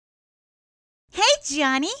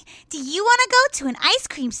Johnny. Do you want to go to an ice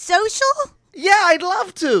cream social? Yeah, I'd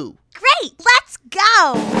love to. Great, let's go.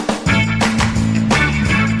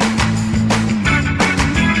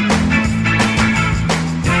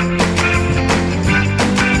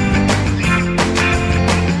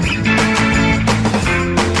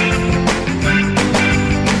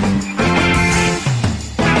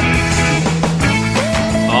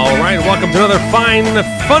 All right, welcome to another fine,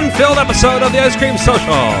 fun-filled episode of the Ice Cream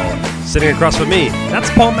Social. Sitting across from me, that's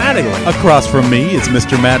Paul Mattingly. Across from me is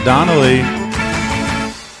Mr. Matt Donnelly.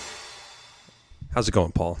 How's it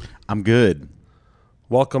going, Paul? I'm good.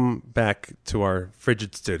 Welcome back to our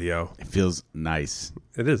frigid studio. It feels nice.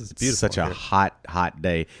 It is. It's beautiful. Such a here. hot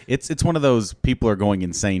day. It's one of those people are going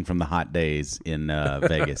insane from the hot days in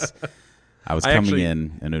Vegas. I was coming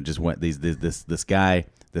in and it just went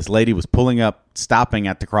this lady was pulling up, stopping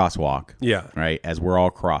at the crosswalk. Yeah. Right, as we're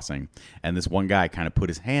all crossing. And this one guy kind of put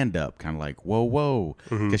his hand up, kind of like, whoa, whoa.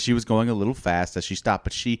 Because she was going a little fast as she stopped,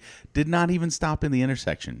 but she did not even stop in the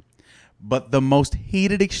intersection. But the most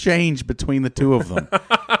heated exchange between the two of them.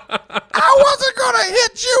 I wasn't going to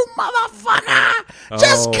hit you, motherfucker.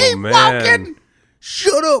 Just keep walking.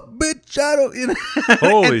 Shut up, bitch. I don't.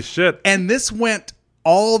 Holy shit. And this went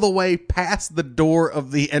all the way past the door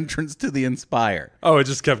of the entrance to the Inspire. Oh, it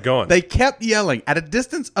just kept going. They kept yelling at a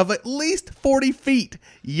distance of at least 40 feet,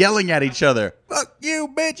 yelling at each other. Fuck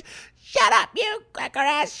you, bitch. Shut up, you cracker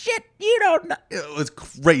ass shit. You don't know. It was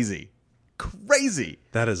crazy. Crazy.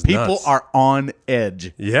 That is People nuts. are on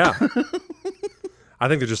edge. Yeah. I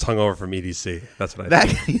think they're just hungover from EDC. That's what I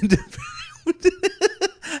think.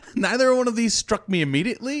 Neither one of these struck me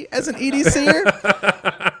immediately as an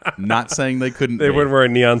EDCer. Not saying they couldn't. They weren't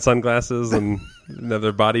wearing neon sunglasses and have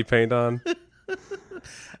their body paint on.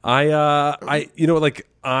 Last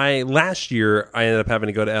year I ended up having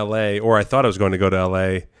to go to LA, or I thought I was going to go to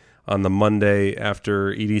LA on the Monday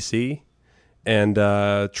after EDC, and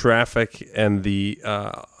traffic and the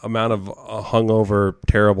amount of hungover,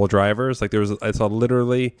 terrible drivers. Like I saw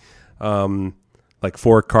literally like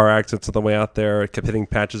 4 car accidents on the way out there. I kept hitting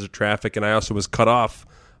patches of traffic, and I also was cut off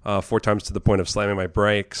 4 times to the point of slamming my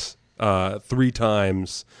brakes 3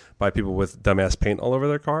 times by people with dumbass paint all over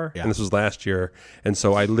their car. Yeah. And this was last year. And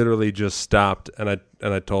so I literally just stopped, and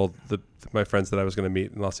I told my friends that I was going to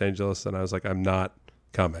meet in Los Angeles, and I was like, I'm not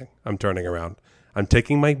coming. I'm turning around. I'm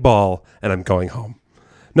taking my ball, and I'm going home.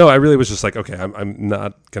 No, I really was just like, okay, I'm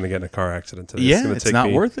not going to get in a car accident today. Yeah, it's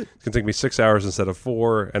not worth it. It's going to take me 6 hours instead of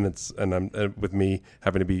 4, and I'm with me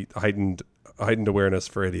having to be heightened awareness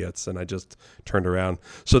for idiots, and I just turned around.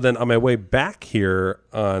 So then on my way back here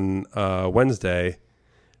on Wednesday,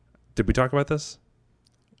 did we talk about this?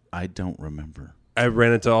 I don't remember. I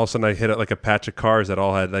ran into, all of a sudden I hit like a patch of cars that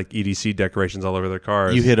all had like EDC decorations all over their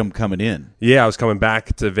cars. You hit them coming in. Yeah, I was coming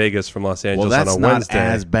back to Vegas from Los Angeles on a Wednesday. Well, that's not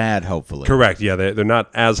as bad, hopefully. Correct. Yeah, they're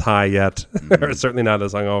not as high yet. They're certainly not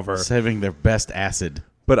as hungover. Saving their best acid.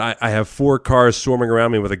 But I have 4 cars swarming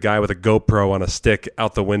around me with a guy with a GoPro on a stick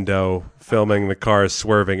out the window filming the cars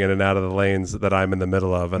swerving in and out of the lanes that I'm in the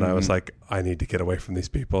middle of. And I was like, I need to get away from these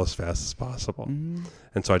people as fast as possible. And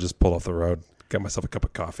so I just pulled off the road, got myself a cup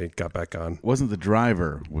of coffee, got back on. Wasn't the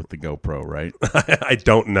driver with the GoPro, right? I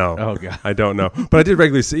don't know. Oh, God. I don't know. But I did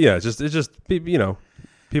regularly see, it's just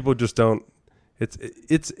people just don't.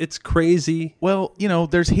 It's crazy. Well,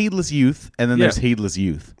 there's heedless youth, and then there's heedless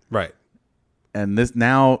youth. Right. And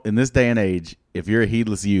in this day and age, if you're a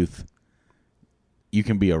heedless youth, you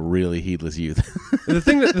can be a really heedless youth. The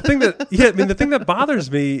thing that bothers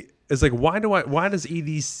me is like, why does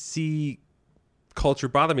EDC culture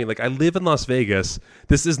bother me? Like, I live in Las Vegas.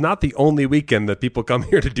 This is not the only weekend that people come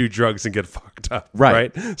here to do drugs and get fucked up.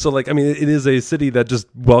 Right. So like, I mean, it is a city that just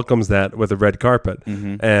welcomes that with a red carpet.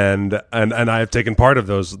 And I have taken part of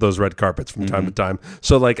those red carpets from time to time.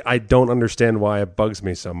 So like, I don't understand why it bugs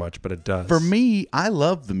me so much, but it does. For me, I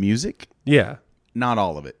love the music. Yeah. Not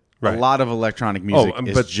all of it. Right. A lot of electronic music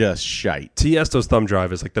is just shite. Tiesto's thumb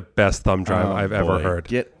drive is like the best thumb drive I've ever heard.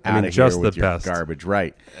 Get out of here with your garbage,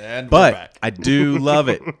 right? But I do love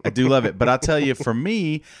it. But I'll tell you, for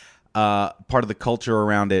me, part of the culture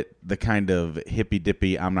around it, the kind of hippy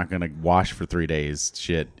dippy, I'm not going to wash for 3 days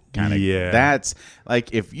shit kind of. Yeah. That's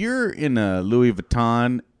like, if you're in a Louis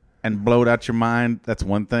Vuitton and blowed out your mind, that's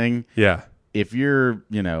one thing. Yeah. If you're,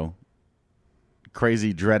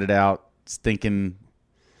 crazy, dreaded out, stinking.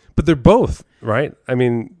 But they're both, right? I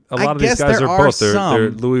mean, a lot of these guys are both.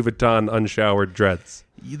 They're Louis Vuitton unshowered dreads.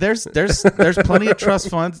 There's plenty of trust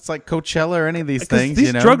funds. It's like Coachella or any of these things.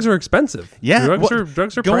 These drugs are expensive. Yeah, drugs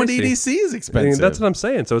are going pricey. to EDC is expensive. I mean, that's what I'm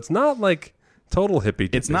saying. So it's not like total hippie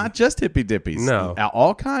dippy. It's not just hippie dippies. No,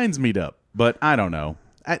 all kinds meet up. But I don't know.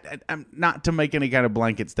 I'm not to make any kind of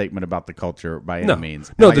blanket statement about the culture by any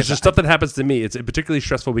means. No, Like there's I just stuff that happens to me. It's a particularly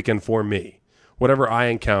stressful weekend for me. Whatever I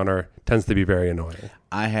encounter tends to be very annoying.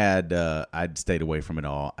 I'd stayed away from it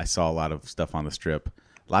all. I saw a lot of stuff on the strip.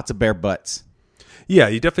 Lots of bare butts. Yeah,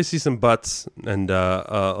 you definitely see some butts and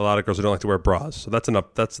a lot of girls who don't like to wear bras. So that's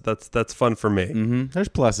enough. That's fun for me. Mm-hmm. There's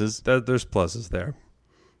pluses. There's pluses there.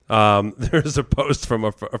 There's a post from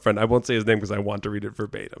a friend. I won't say his name because I want to read it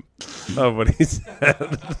verbatim of what he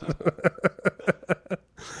said.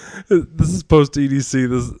 This is post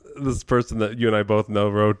EDC. This person that you and I both know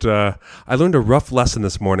wrote, I learned a rough lesson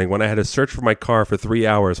this morning when I had to search for my car for 3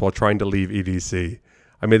 hours while trying to leave EDC.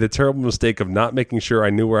 I made the terrible mistake of not making sure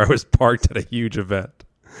I knew where I was parked at a huge event.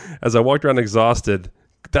 As I walked around exhausted,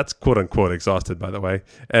 that's quote-unquote exhausted, by the way,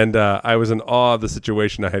 and I was in awe of the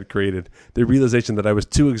situation I had created. The realization that I was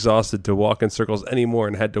too exhausted to walk in circles anymore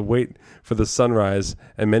and had to wait for the sunrise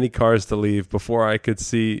and many cars to leave before I would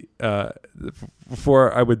see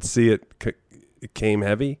it came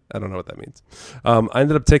heavy. I don't know what that means. I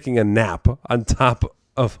ended up taking a nap on top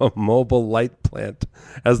of a mobile light plant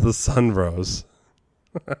as the sun rose.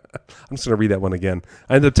 I'm just going to read that one again.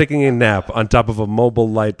 I ended up taking a nap on top of a mobile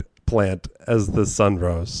light plant as the sun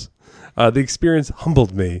rose. The experience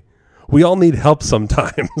humbled me. We all need help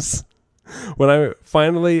sometimes. When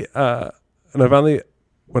finally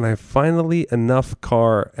enough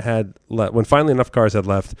cars had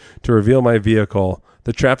left to reveal my vehicle,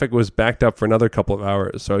 the traffic was backed up for another couple of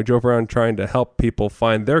hours. So I drove around trying to help people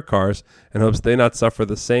find their cars in hopes they not suffer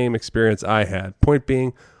the same experience I had. Point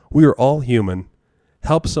being, we are all human.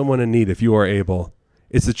 Help someone in need if you are able.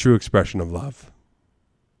 It's the true expression of love.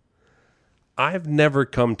 I've never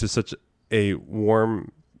come to such a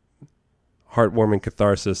warm, heartwarming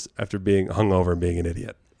catharsis after being hungover and being an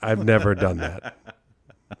idiot. I've never done that.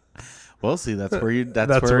 Well, see, that's where you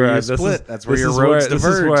split. That's where your roads diverge.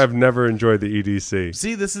 This is why I've never enjoyed the EDC.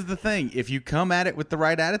 See, this is the thing. If you come at it with the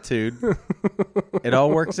right attitude, it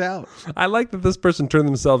all works out. I like that this person turned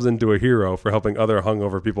themselves into a hero for helping other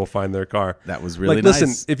hungover people find their car. That was really nice.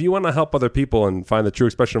 Listen, if you want to help other people and find the true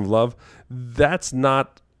expression of love, that's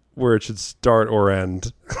not where it should start or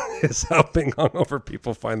end, is helping hungover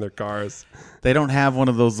people find their cars. They don't have one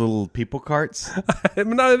of those little people carts?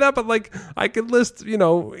 Not only that, but like I could list,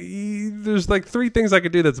 there's like 3 things I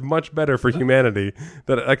could do that's much better for humanity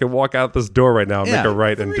that I could walk out this door right now and make a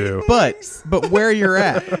right and do. But where you're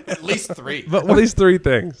at. At least 3. At least 3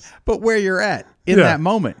 things. But where you're at in that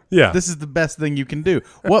moment. Yeah. This is the best thing you can do.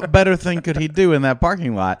 What better thing could he do in that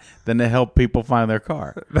parking lot than to help people find their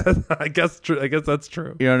car? I guess that's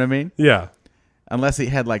true. You know what I mean? Yeah. Unless he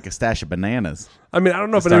had like a stash of bananas. I mean, I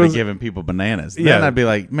don't know if anyone's giving people bananas. Yeah. Then I'd be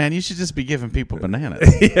like, man, you should just be giving people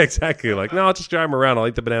bananas. Yeah, exactly. Like, no, I'll just drive them around. I'll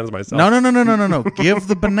eat the bananas myself. No. Give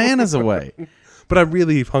the bananas away. But I'm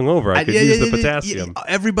really hungover. I could use the potassium.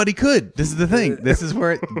 Everybody could. This is the thing. This is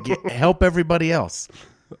where help everybody else.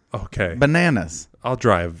 Okay. Bananas. I'll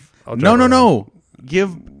drive. No.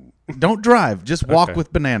 Don't drive. Just walk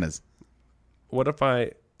with bananas. What if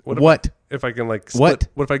I can like split?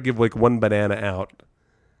 What if I give like 1 banana out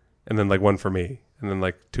and then like 1 for me and then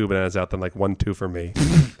like 2 bananas out, then like 1, 2 for me,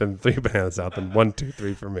 then 3 bananas out, then 1, 2,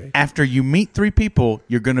 3 for me. After you meet 3 people,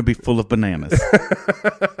 you're going to be full of bananas.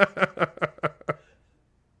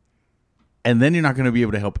 And then you're not going to be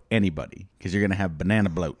able to help anybody because you're going to have banana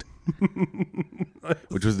bloat.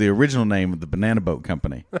 Which was the original name of the banana boat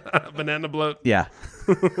company. Banana bloat? Yeah.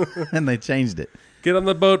 And they changed it. Get on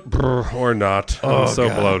the boat or not. I'm so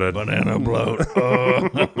bloated. Banana bloat.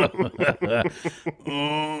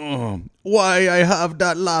 Why I have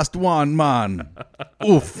that last one, man?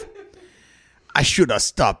 Oof. I should have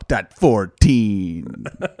stopped at 14.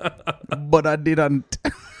 But I didn't.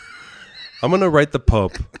 I'm going to write the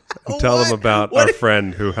Pope and tell him about our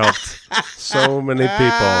friend who helped so many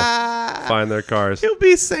people find their cars. He'll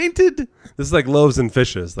be sainted. This is like loaves and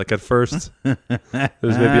fishes. Like at first, there's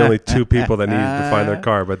maybe only 2 people that needed to find their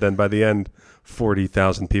car. But then by the end,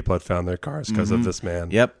 40,000 people had found their cars because of this man.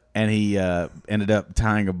 Yep. And he ended up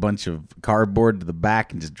tying a bunch of cardboard to the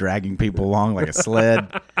back and just dragging people along like a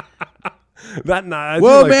sled.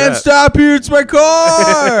 Whoa, man, stop here. It's my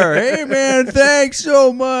car. Hey, man, thanks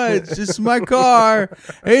so much. This is my car.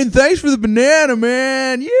 Hey, and thanks for the banana,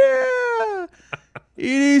 man. Yeah.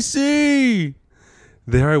 EDC.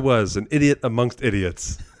 There I was, an idiot amongst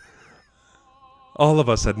idiots. All of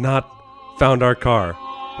us had not found our car.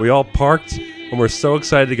 We all parked and were so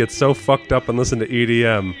excited to get so fucked up and listen to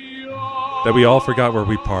EDM that we all forgot where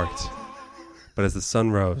we parked. But as the sun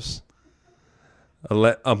rose,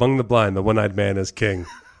 among the blind, the one-eyed man is king.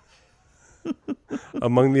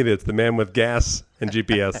 Among the idiots, the man with gas and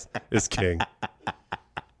GPS is king.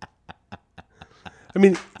 I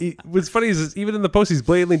mean, what's funny is even in the post, he's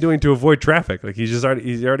blatantly doing to avoid traffic. Like he's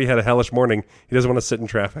already had a hellish morning. He doesn't want to sit in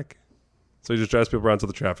traffic, so he just drives people around until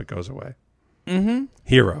the traffic goes away. Mm-hmm.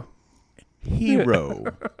 Hero.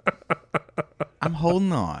 I'm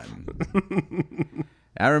holding on.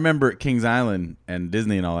 I remember at Kings Island and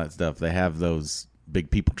Disney and all that stuff, they have those big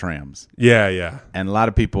people trams. Yeah. And a lot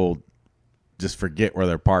of people just forget where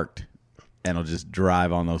they're parked and will just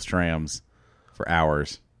drive on those trams for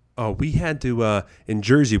hours. Oh, we had to, in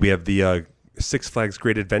Jersey, we have the Six Flags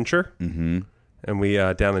Great Adventure. Mm-hmm. And we,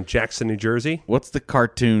 down in Jackson, New Jersey. What's the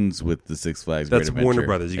cartoons with the Six Flags Great Adventure? That's Warner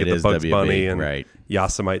Brothers. You get the Bugs Bunny and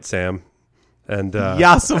Yosemite Sam. And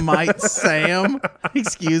Yosemite Sam?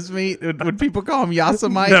 Excuse me? Would people call him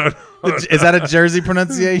Yosemite? No. Is that a Jersey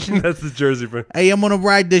pronunciation? That's the Jersey pronunciation. Hey, I'm going to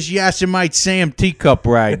ride this Yosemite Sam teacup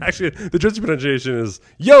ride. Actually, the Jersey pronunciation is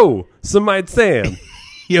Yo-Semite Sam.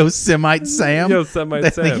 Yosemite Sam? Yosemite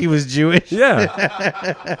Sam. I think he was Jewish?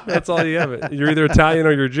 Yeah. That's all you have. You're either Italian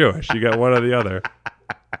or you're Jewish. You got one or the other.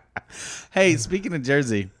 Hey, speaking of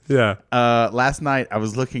Jersey. Yeah. Last night I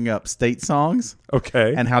was looking up state songs.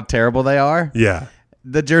 Okay. And how terrible they are. Yeah.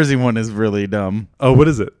 The Jersey one is really dumb. Oh, what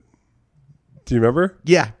is it? Do you remember?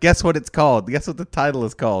 Yeah. Guess what it's called? Guess what the title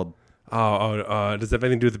is called? Does it have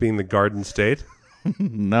anything to do with it being the Garden State?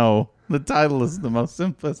 No. The title is the most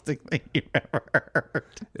simplistic thing you've ever heard.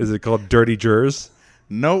 Is it called Dirty Jers?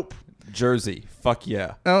 Nope. Jersey. Fuck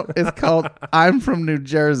yeah. No, it's called I'm from New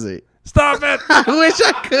Jersey. Stop it! I wish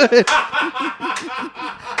I could.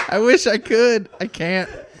 I wish I could. I can't.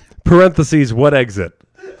 Parentheses, what exit?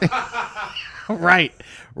 Right.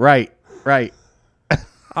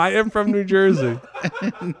 I am from New Jersey.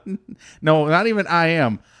 No, not even I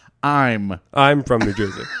am. I'm from New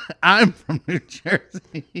Jersey. I'm from New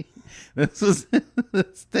Jersey. This was the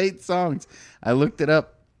state songs. I looked it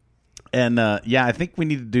up. And I think we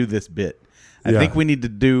need to do this bit. I think we need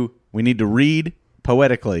to read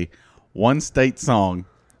poetically one state song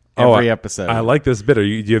every episode. I like this bit. Do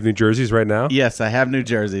you have New Jerseys right now? Yes, I have New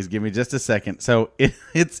Jerseys. Give me just a second. So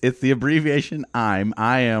it's the abbreviation I'm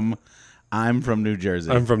from New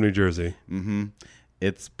Jersey. I'm from New Jersey. Mm-hmm.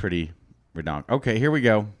 It's pretty redonk. Okay, here we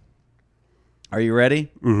go. Are you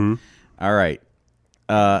ready? Mm-hmm. All right.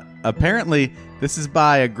 Apparently, this is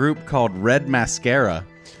by a group called Red Mascara.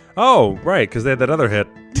 Oh, right, because they had that other hit.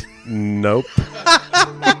 Nope.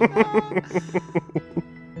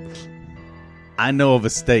 I know of a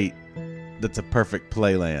state that's a perfect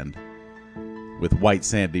playland with white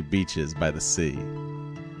sandy beaches by the sea,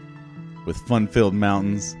 with fun-filled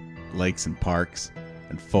mountains, lakes and parks,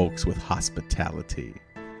 and folks with hospitality,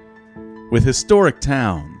 with historic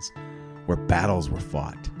towns where battles were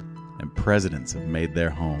fought and presidents have made their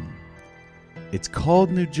home. It's called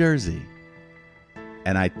New Jersey,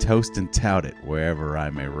 and I toast and tout it wherever I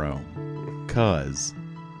may roam, 'cause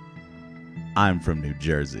I'm from New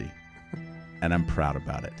Jersey. And I'm proud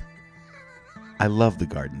about it. I love the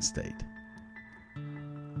Garden State.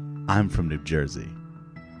 I'm from New Jersey,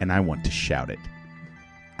 and I want to shout it.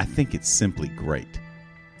 I think it's simply great.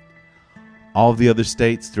 All the other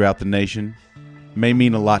states throughout the nation may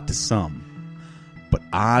mean a lot to some, but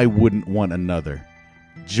I wouldn't want another.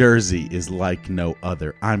 Jersey is like no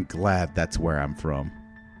other. I'm glad that's where I'm from.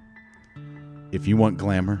 If you want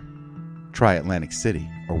glamour, try Atlantic City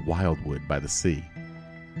or Wildwood by the sea.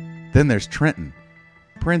 Then there's Trenton,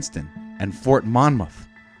 Princeton, and Fort Monmouth.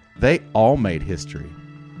 They all made history.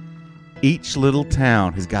 Each little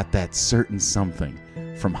town has got that certain something,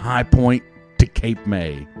 from High Point to Cape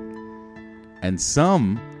May. And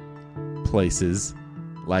some places,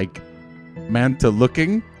 like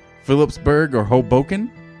Mantolooking, Phillipsburg, or Hoboken,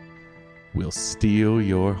 will steal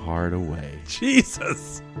your heart away.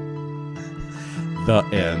 Jesus. The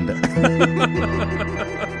end.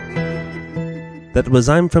 That was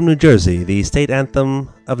I'm from New Jersey, the state anthem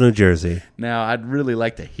of New Jersey. Now, I'd really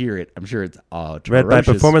like to hear it. I'm sure it's read by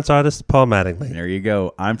performance artist Paul Mattingly. There you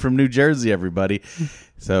go. I'm from New Jersey, everybody.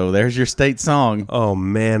 So there's your state song. Oh,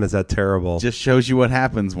 man, is that terrible. Just shows you what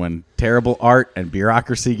happens when terrible art and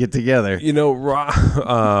bureaucracy get together. You know,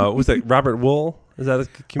 was that Robert Wool? Is that a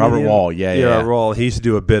comedian? Robert Wall, yeah. Robert Wall. He used to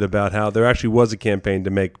do a bit about how there actually was a campaign to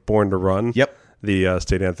make Born to Run. Yep. The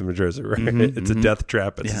state anthem of Jersey, right? It's a death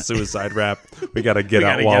trap. It's a suicide rap. We got to get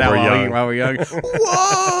out while we're young.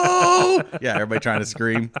 Whoa! Yeah, everybody trying to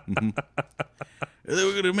scream. Mm-hmm.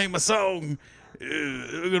 We're going to make my song.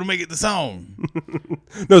 We're going to make it the song.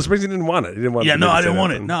 No, Springsteen didn't want it. He didn't want I didn't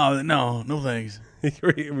want it. No thanks. He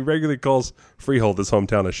regularly calls Freehold his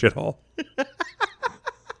hometown a shithole.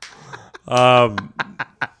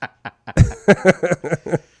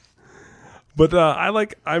 But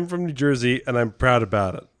I'm from New Jersey, and I'm proud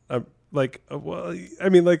about it. well, I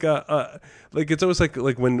mean, like it's always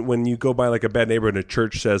like when you go by like a bad neighborhood and a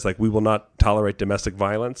church says like we will not tolerate domestic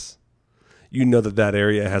violence, you know that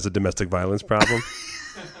area has a domestic violence problem.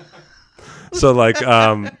 So like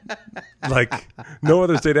no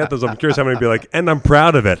other state anthems. I'm curious how many be like, and I'm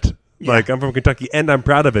proud of it. Yeah. Like I'm from Kentucky and I'm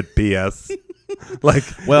proud of it. P.S. Like,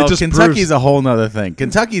 well, Kentucky's a whole nother thing.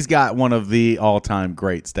 Kentucky's got one of the all-time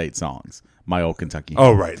great state songs. My Old Kentucky Home.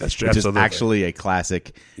 Oh, right. That's true. Which Absolutely. is actually a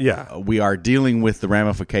classic. Yeah. We are dealing with the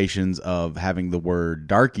ramifications of having the word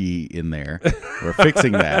darky in there. We're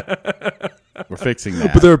fixing that.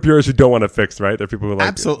 But there are purists who don't want to fix, right? There are people who like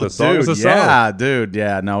absolutely. The song is a song. Yeah, dude.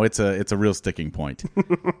 Yeah. No, it's a real sticking point.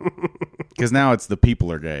 Because now it's the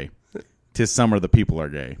people are gay. 'Tis summer, the people are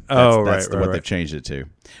gay. That's what they've changed it to.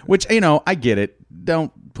 Which, I get it.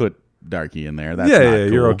 Don't put darky in there. That's not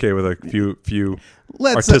cool. You're okay with a few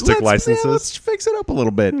artistic licenses. Yeah, let's fix it up a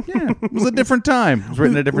little bit. Yeah, it was a different time. It was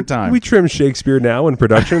written at a different time. We trim Shakespeare now in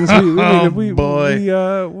productions. We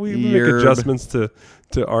make adjustments to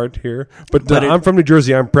art here. But I'm from New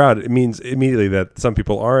Jersey. I'm proud. It means immediately that some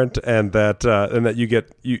people aren't, and that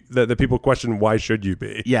that people question why should you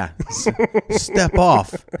be? Yeah, step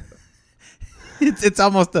off. It's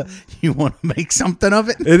almost you want to make something of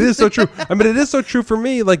it. It is so true. I mean, it is so true for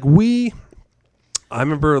me. Like I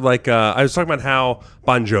remember I was talking about how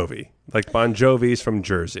Bon Jovi's from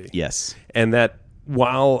Jersey. Yes. And that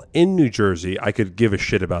while in New Jersey, I could give a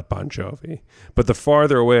shit about Bon Jovi. But the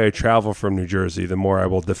farther away I travel from New Jersey, the more I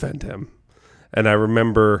will defend him. And I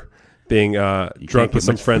remember being drunk with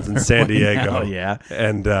some friends in San Diego. Yeah.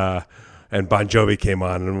 And Bon Jovi came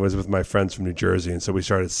on and was with my friends from New Jersey. And so we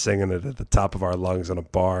started singing it at the top of our lungs in a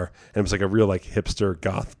bar. And it was like a real like hipster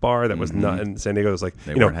goth bar that was not in San Diego. It was like,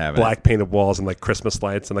 black painted walls and like Christmas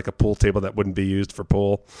lights and like a pool table that wouldn't be used for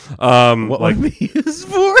pool. What would be used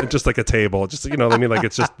for? Just like a table. Just, what I mean? Like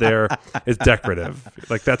it's just there. It's decorative.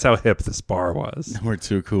 Like that's how hip this bar was. We're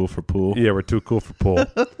too cool for pool. Yeah, we're too cool for pool.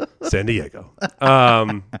 San Diego.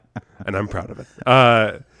 And I'm proud of it.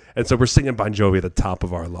 And so we're singing Bon Jovi at the top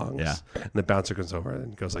of our lungs. Yeah. And the bouncer comes over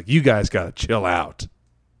and goes like, you guys got to chill out.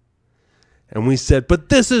 And we said, but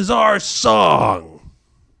this is our song.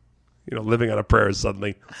 Living on a Prayer is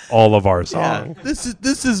suddenly all of our song. Yeah.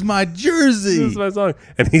 This is my Jersey. This is my song.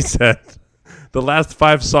 And he said, the last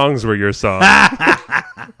 5 songs were your song.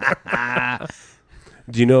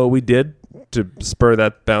 Do you know what we did to spur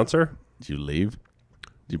that bouncer? Did you leave?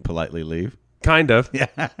 Did you politely leave? Kind of.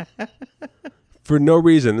 Yeah. For no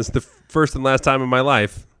reason. This is the first and last time in my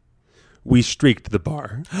life we streaked the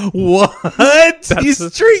bar. What? You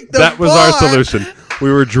streaked the bar? That was our solution.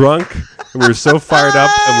 We were drunk and we were so fired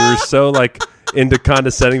up and we were so like into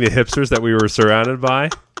condescending the hipsters that we were surrounded by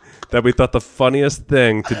that we thought the funniest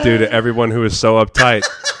thing to do to everyone who was so uptight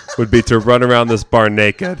would be to run around this bar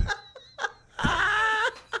naked.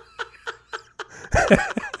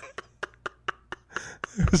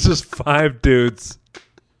 It was just 5 dudes.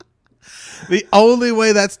 The only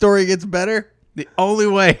way that story gets better, the only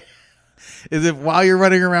way, is if while you're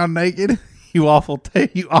running around naked, you offer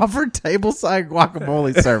tableside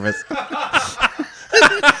guacamole service.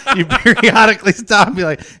 You periodically stop and be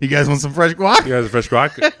like, you guys want some fresh guac? You guys want fresh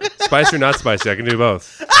guac? Spicy or not spicy? I can do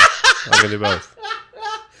both.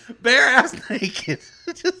 Bare ass naked.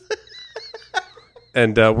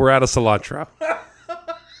 And we're out of cilantro.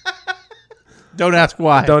 Don't ask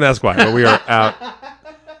why. Don't ask why, but we are out.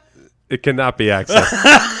 It cannot be accessed.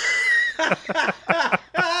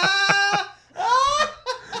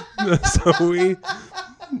 So we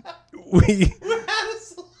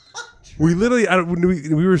literally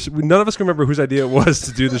none of us can remember whose idea it was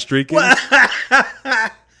to do the streaking.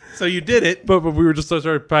 So you did it, but we were just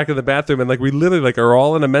started back in the bathroom, and like we literally like are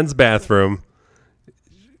all in a men's bathroom,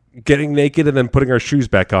 getting naked and then putting our shoes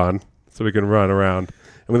back on so we can run around.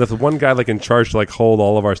 And we left one guy like in charge to like hold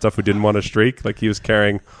all of our stuff who didn't want to streak. Like he was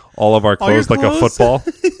carrying all of our clothes like a football.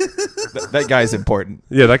 That guy's important.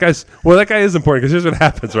 Yeah, that guy is important because here's what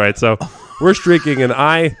happens, right? So we're streaking and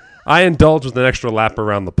I indulge with an extra lap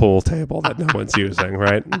around the pool table that no one's using,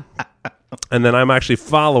 right? And then I'm actually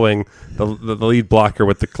following the lead blocker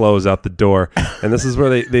with the clothes out the door. And this is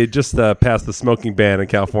where they just passed the smoking ban in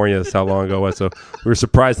California. That's how long ago it was. So we were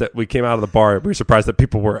surprised that we came out of the bar. We were surprised that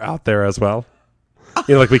people were out there as well.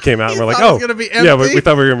 Like we came out and we're like, oh, yeah, we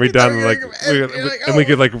thought we were going to be done. And we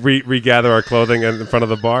could like regather our clothing in front of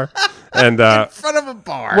the bar. And in front of a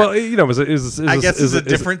bar. Well, it was I guess it's a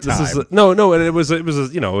different time. No, and it was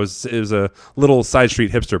a little side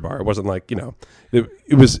street hipster bar. It wasn't like,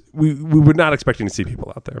 it was we were not expecting to see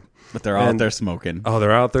people out there. But they're out there smoking. Oh,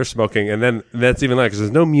 they're out there smoking. And then that's even like, because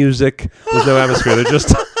there's no music, there's no atmosphere. They're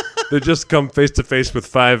just they just come face to face with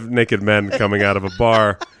 5 naked men coming out of a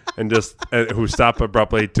bar and just who stop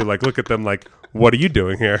abruptly to like look at them like, what are you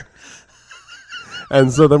doing here? And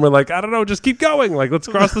so then we're like, I don't know, just keep going. Like, let's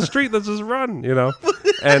cross the street. Let's just run, you know.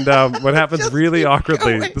 And what happens really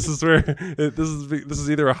awkwardly, this is where this is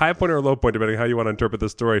either a high point or a low point, depending on how you want to interpret the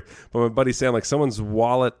story. But my buddy Sam, like, someone's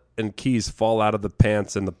wallet and keys fall out of the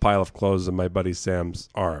pants and the pile of clothes in my buddy Sam's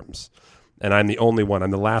arms. And I'm the only one.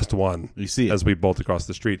 I'm the last one. You see it. As we bolt across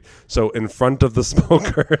the street. So in front of the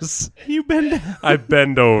smokers, You bend down. I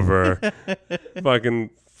bend over,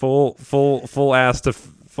 fucking full ass to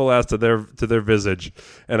their visage,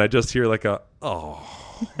 and I just hear like a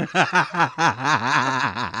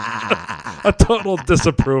total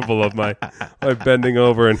disapproval of my bending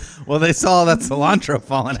over, and Well, they saw that cilantro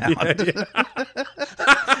falling out.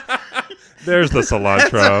 there's the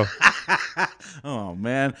cilantro. Oh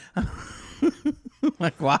man. My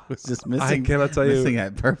guac was just missing. I cannot tell you missing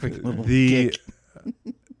that perfect little the kick.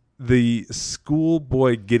 the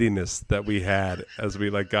schoolboy giddiness that we had as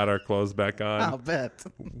we like got our clothes back on. I'll bet.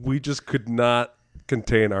 We just could not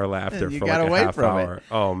contain our laughter You for got like a away half from hour. it.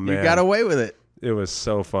 Oh man, You got away with it. It was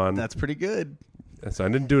so fun. That's pretty good. And so I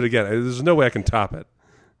didn't do it again. There's no way I can top it.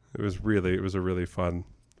 It was a really fun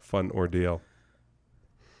ordeal.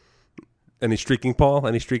 Any streaking, Paul?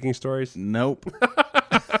 Any streaking stories? Nope.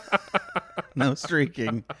 No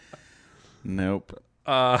streaking. Nope.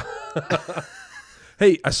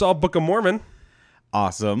 Hey, I saw Book of Mormon.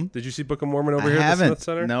 Awesome. Did you see Book of Mormon over I here at the haven't. Smith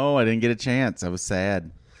Center? No, I didn't get a chance. I was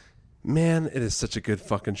sad. Man, it is such a good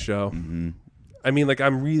fucking show. Mm-hmm. I mean, like,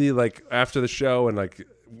 I'm really like after the show and like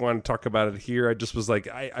want to talk about it here. I just was like,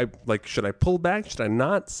 I like, should I pull back? Should I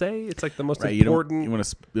not say? It's like the most important. You don't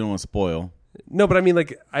want to spoil. No, but I mean,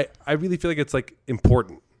 like, I really feel like it's like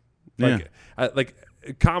important. Like, like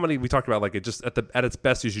comedy, we talked about like it just at its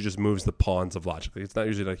best usually just moves the pawns of logically. It's not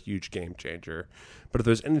usually a huge game changer. But if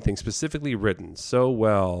there's anything specifically written so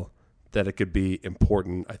well that it could be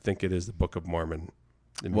important, I think it is the Book of Mormon,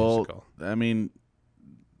 the musical. I mean,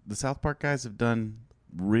 the South Park guys have done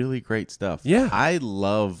really great stuff. Yeah. I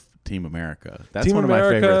love Team America. That's Team one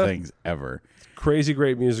America, of my favorite things ever. Crazy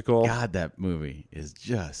great musical. God, that movie is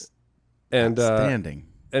just and outstanding.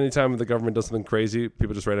 Anytime the government does something crazy,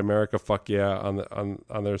 people just write "America, fuck yeah"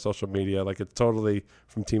 on their social media. Like it's totally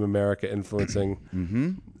from Team America influencing.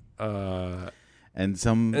 Mm-hmm. And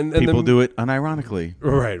some people do it unironically.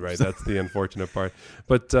 Right. That's the unfortunate part.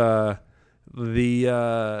 But the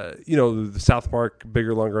South Park,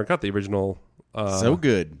 Bigger, Longer, Uncut, the original. So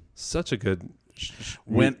good. Such a good.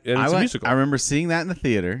 When and it's a musical. I remember seeing that in the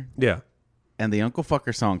theater. Yeah. And the Uncle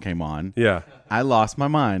Fucker song came on. Yeah. I lost my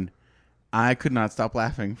mind. I could not stop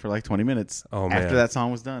laughing for like 20 minutes after that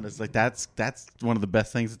song was done. It's like that's one of the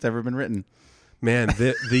best things that's ever been written. Man,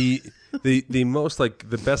 the most like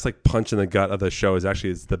the best like punch in the gut of the show is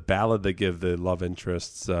actually it's the ballad they give the love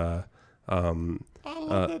interests. I love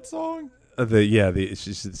that song.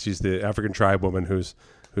 She's the African tribe woman who's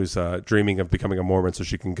dreaming of becoming a Mormon so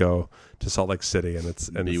she can go to Salt Lake City, and it's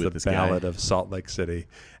the ballad of Salt Lake City,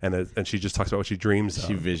 and she just talks about what she dreams of.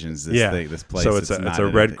 She visions this thing, this place. So it's a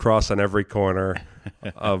red cross on every corner,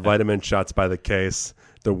 vitamin shots by the case.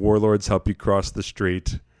 The warlords help you cross the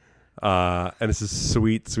street, and it's a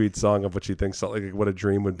sweet song of what she thinks Salt Lake, what a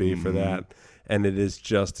dream would be for that, and it is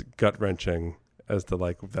just gut wrenching as to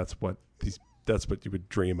like that's what you would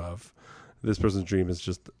dream of. This person's dream is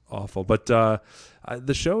just awful. But the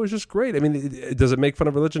show is just great. I mean, does it make fun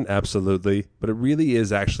of religion? Absolutely. But it really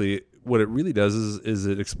is actually, what it really does is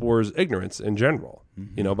it explores ignorance in general.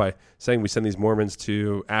 Mm-hmm. You know, by saying we send these Mormons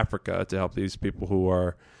to Africa to help these people who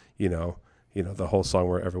are, you know, the whole song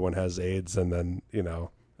where everyone has AIDS and then,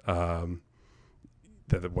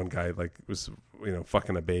 the one guy like was,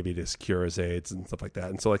 fucking a baby to cure his AIDS and stuff like that.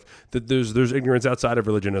 And so like there's ignorance outside of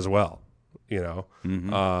religion as well,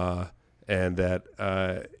 Mm-hmm. And that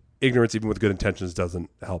ignorance, even with good intentions, doesn't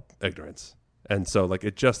help ignorance. And so, like,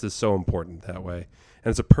 it just is so important that way.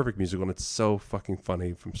 And it's a perfect musical, and it's so fucking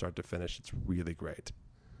funny from start to finish. It's really great.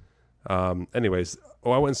 Anyways, I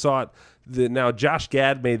went and saw it. Now, Josh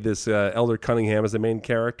Gad made this Elder Cunningham as the main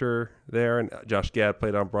character there, and Josh Gad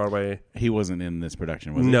played on Broadway. He wasn't in this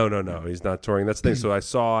production, was he? No. He's not touring. That's the thing. So I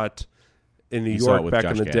saw it in New York back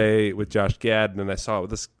in the day with Josh Gad, and then I saw it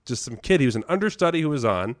with just some kid. He was an understudy who was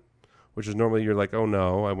on, which is normally you're like, oh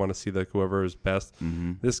no, I want to see whoever is best.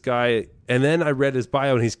 Mm-hmm. This guy, and then I read his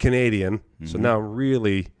bio and he's Canadian, so now I'm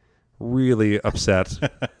really, really upset.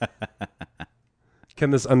 Can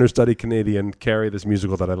this understudy Canadian carry this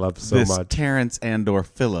musical that I love so much? Terrence and/or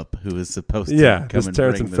Phillip, who is supposed to come and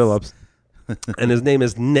Terrence and Phillips, and his name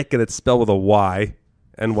is Nick, and it's spelled with a Y,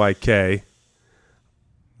 N-Y-K.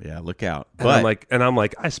 Yeah, look out. And I'm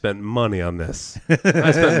like, I spent money on this.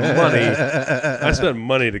 I spent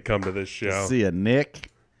money to come to this show. See a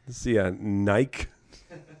Nick. See a Nike.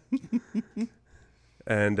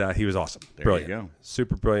 And he was awesome. Brilliant. You go.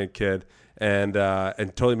 Super brilliant kid. And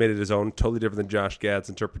totally made it his own, totally different than Josh Gad's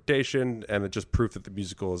interpretation. And it just proved that the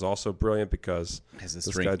musical is also brilliant because has the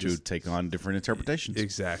strength to take on different interpretations.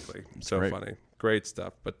 Exactly. So great. funny. Great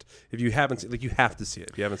stuff. But if you haven't seen you have to see it.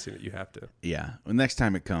 If you haven't seen it, you have to. Yeah. Well, next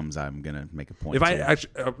time it comes, I'm going to make a point. If I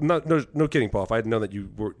actually, no kidding, Paul. If I had known that you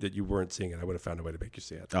weren't seeing it, I would have found a way to make you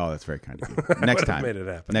see it. Oh, that's very kind of you. Next time. Made it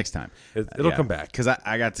happen. Next time. It'll come back. Because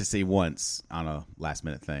I got to see once on a last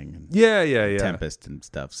minute thing. Yeah. Tempest and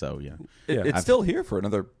stuff. So, yeah. It's still here for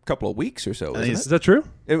another couple of weeks or so, isn't it? Is that true?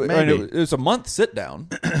 It was a month sit down.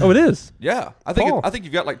 Oh, it is? Yeah. I think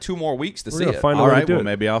you've got like 2 more weeks to see it. Find a All way right. to do Well, it.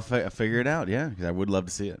 maybe I'll figure it out. Yeah. Because I would love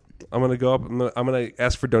to see it. I'm going to go up. I'm going to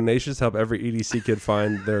ask for donations to help every EDC kid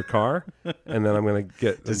find their car. And then I'm going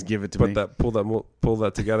to just give it to me. Pull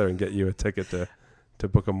that together and get you a ticket to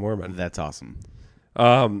Book of Mormon. That's awesome.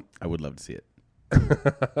 I would love to see it.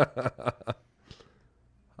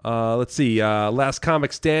 Let's see. Last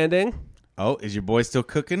comic standing. Oh, is your boy still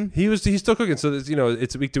cooking? He's still cooking. So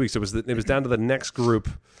it's week to week. So it was down to the next group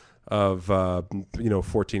of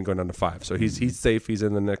 14 going down to 5. So he's safe. He's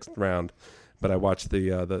in the next round. But I watched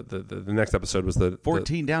the next episode was the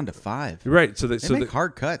 14 down to 5. Right. So they make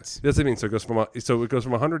hard cuts. That's what I mean. So it goes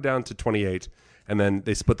from 100 down to 28, and then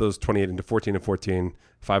they split those 28 into 14 and 14,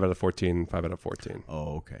 5 out of 14, 5 out of 14.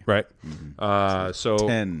 Oh, okay. Right. Mm-hmm. So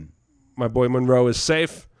 10. My boy Monroe is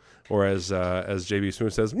safe, or as JB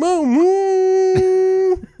Smooth says, moo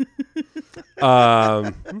moo.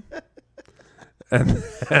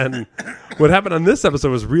 And what happened on this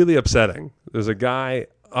episode was really upsetting. There's a guy.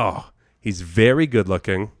 He's very good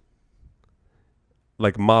looking,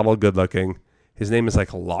 like model good looking. His name is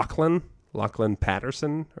like Lachlan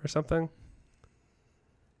Patterson or something.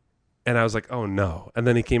 And I was like, oh no. And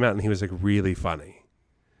then he came out and he was like really funny.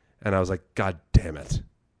 And I was like, God damn it.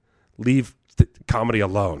 Leave comedy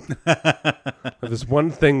alone. There's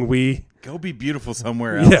one thing go be beautiful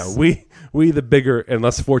somewhere else. Yeah, we the bigger and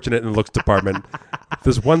less fortunate in the looks department.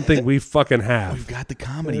 There's one thing we fucking have. We've got the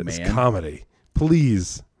comedy, it's man. Comedy.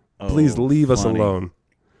 Please leave us alone.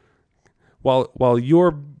 While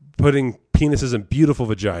you're putting penises in beautiful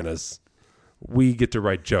vaginas, we get to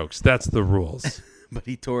write jokes. That's the rules. But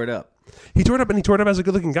he tore it up. He tore it up as a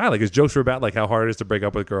good-looking guy. Like his jokes were about like how hard it is to break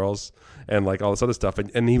up with girls and like all this other stuff,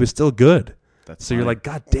 and he was still good. That's so funny. You're like,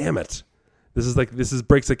 God damn it! This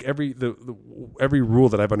breaks like every rule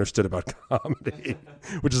that I've understood about comedy,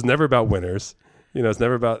 which is never about winners. It's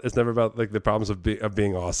never about like the problems of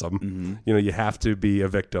being awesome. Mm-hmm. You have to be a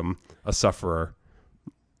victim, a sufferer.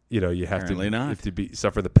 You have to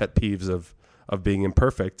suffer the pet peeves of being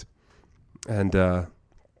imperfect. And I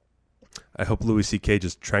hope Louis C.K.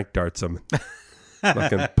 just trank darts him,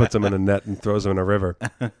 fucking puts him in a net and throws him in a river.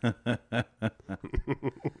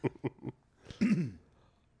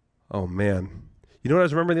 Oh man, you know what I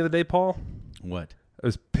was remembering the other day, Paul? What? It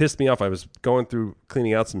was pissed me off. I was going through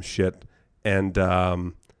cleaning out some shit. And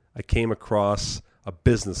I came across a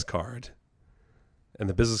business card. And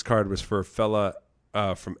the business card was for a fella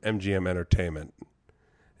from MGM Entertainment.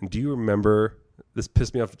 And do you remember, this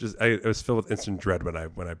pissed me off, it was filled with instant dread when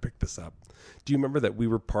I picked this up. Do you remember that we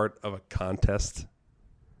were part of a contest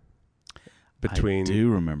between... I do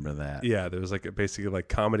remember that. Yeah, there was basically like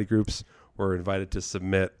comedy groups were invited to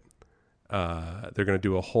submit. They're going to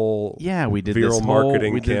do a whole we did viral this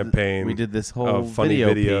marketing campaign. We did this whole funny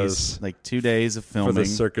video videos, piece, like 2 days of filming for the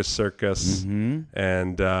Circus, mm-hmm.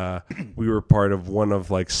 and we were part of one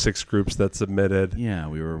of like 6 groups that submitted. Yeah,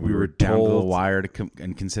 we were down to the wire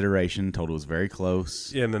in consideration. Told it was very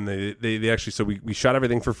close. Yeah, and then they actually we shot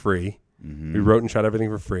everything for free. Mm-hmm. We wrote and shot everything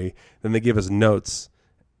for free. Then they gave us notes.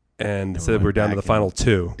 And said we're down to the final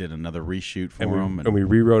 2. Did another reshoot for them. And we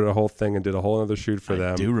rewrote a whole thing and did a whole other shoot for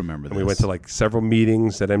them. I do remember and this. we went to like several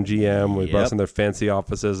meetings at MGM. We brought us in their fancy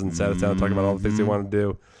offices and sat us down talking about all the things they wanted to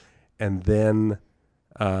do. And then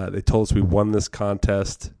they told us we won this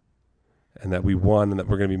contest and that we won and that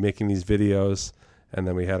we're going to be making these videos. And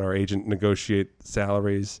then we had our agent negotiate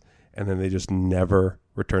salaries. And then they just never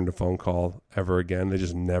returned a phone call ever again. They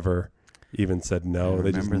just never... even said no.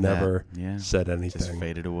 They just never said anything. Just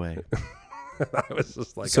faded away. I was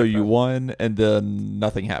just like, so you won, and then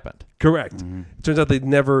nothing happened. Correct. Mm-hmm. It turns out they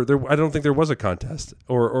never. I don't think there was a contest,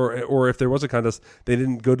 or if there was a contest, they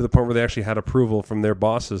didn't go to the point where they actually had approval from their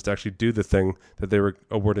bosses to actually do the thing that they were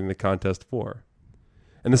awarding the contest for.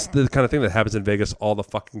 And this is the kind of thing that happens in Vegas all the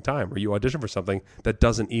fucking time, where you audition for something that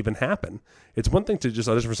doesn't even happen. It's one thing to just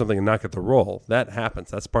audition for something and not get the role. That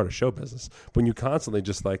happens. That's part of show business. When you constantly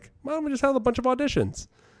just like, why don't we just have a bunch of auditions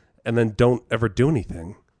and then don't ever do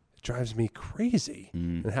anything? It drives me crazy.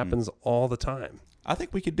 Mm-hmm. It happens all the time. I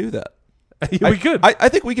think we could do that. We could. I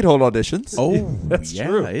think we could hold auditions. Oh, that's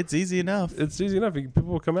true. It's easy enough. It's easy enough. People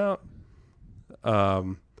will come out.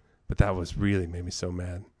 But that was really made me so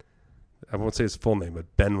mad. I won't say his full name,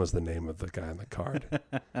 but Ben was the name of the guy on the card.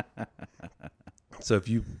 So if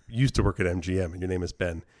you used to work at MGM and your name is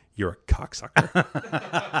Ben, you're a cocksucker.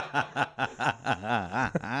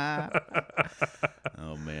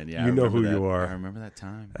 Oh, man. Yeah. You know who you are. I remember that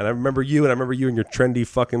time. And I remember you in your trendy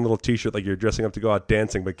fucking little T-shirt like you're dressing up to go out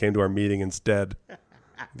dancing, but came to our meeting instead.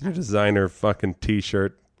 Your designer fucking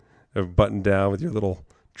T-shirt, buttoned down with your little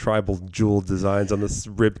tribal jewel designs on this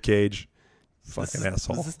rib cage. Fucking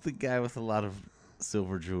asshole. Is this the guy with a lot of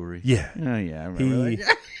silver jewelry? Yeah. Oh, yeah. I remember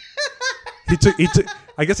that. He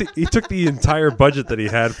took the entire budget that he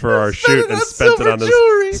had for our shoot and spent it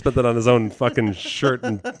on his own fucking shirt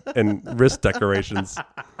and wrist decorations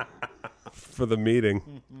for the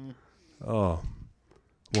meeting. Oh,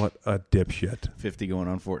 what a dipshit. 50 going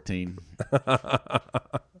on 14.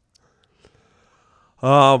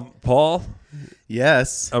 Paul?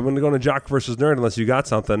 Yes. I'm going to go into Jock versus Nerd unless you got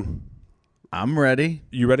something. I'm ready.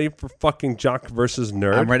 You ready for fucking Jock versus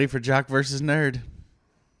Nerd? I'm ready for Jock versus Nerd.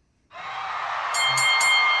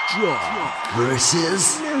 Jock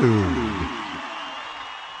versus Nerd.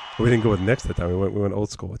 We didn't go with Nick's that time. We went old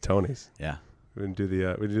school with Tony's. Yeah. We didn't do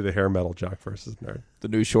the hair metal Jock versus Nerd. The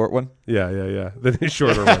new short one? Yeah. The new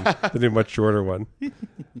shorter one. The new much shorter one.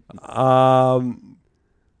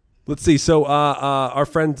 Let's see. So our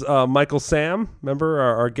friend Michael Sam, remember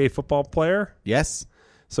our gay football player? Yes.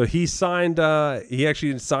 So he signed. He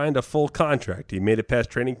actually signed a full contract. He made it past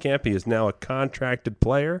training camp. He is now a contracted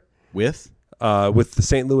player with the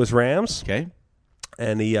St. Louis Rams. Okay.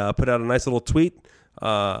 And he put out a nice little tweet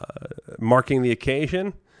marking the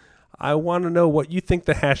occasion. I want to know what you think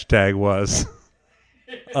the hashtag was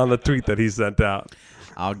on the tweet that he sent out.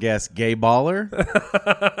 I'll guess gay baller.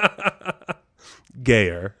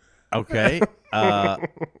 Gayer. Okay.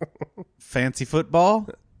 Fancy football.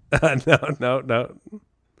 No.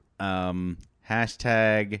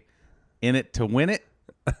 Hashtag in it to win it.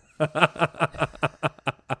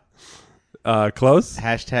 Close.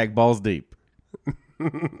 Hashtag balls deep.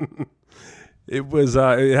 It was.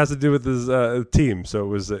 It has to do with his team. So it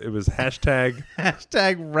was hashtag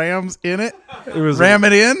Rams in it. It was ram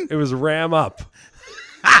it in. It was ram up.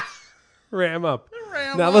 Ram up.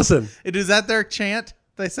 Ram now up. Listen. Is that their chant?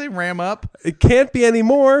 They say ram up. It can't be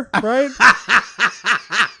anymore, right?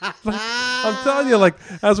 I'm telling you, like,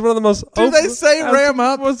 as one of the most they say ram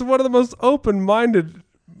up? Was one of the most open-minded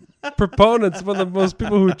proponents, one of the most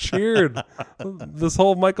people who cheered this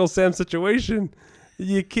whole Michael Sam situation.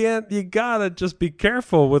 You gotta just be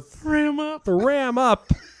careful with ram up. Ram up.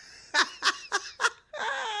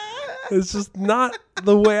 It's just not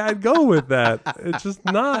the way I'd go with that. It's just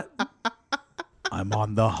not. I'm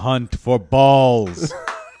on the hunt for balls.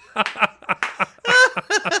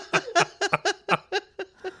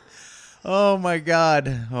 Oh my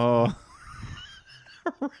God. Oh.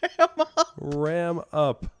 Ram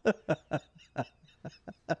up.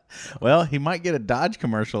 Well, he might get a Dodge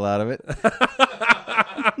commercial out of it.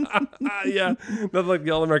 Yeah. Nothing like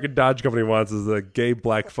the All-American Dodge Company wants is a gay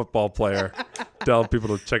black football player telling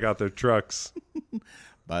people to check out their trucks.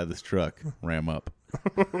 Buy this truck. Ram up.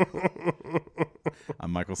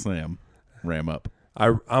 I'm Michael Sam. Ram up.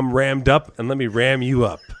 I'm rammed up, and let me ram you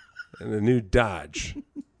up in a new Dodge.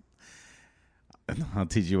 I'll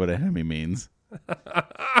teach you what a Hemi means.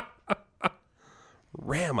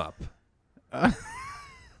 Ram up.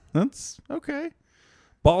 That's okay.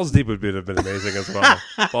 Balls deep would have been amazing as well.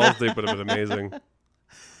 Balls deep would have been amazing.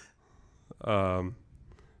 That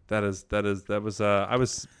was. I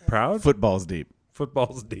was proud. Football's deep.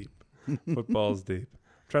 Football's deep. Football's deep.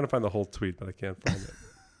 I'm trying to find the whole tweet, but I can't find it.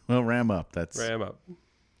 Well, ram up. That's ram up.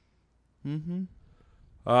 Mm-hmm.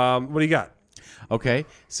 What do you got? Okay,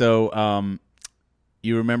 so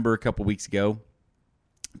you remember a couple weeks ago,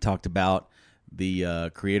 talked about the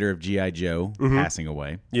creator of G.I. Joe passing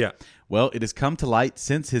away. Yeah. Well, it has come to light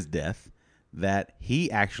since his death that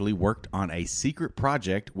he actually worked on a secret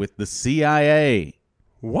project with the CIA.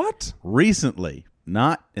 What? Recently,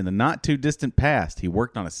 not in the not too distant past, he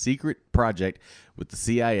worked on a secret project with the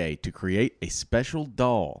CIA to create a special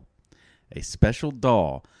doll. A special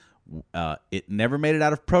doll. It never made it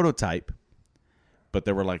out of prototype, but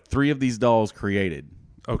there were like 3 of these dolls created.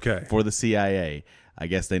 Okay. For the CIA. I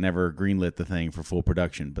guess they never greenlit the thing for full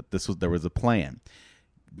production, but there was a plan.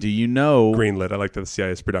 Do you know greenlit? I like that the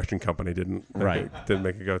CIS production company didn't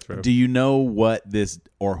make it go through. Do you know what this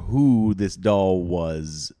or who this doll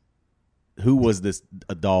was? Who was this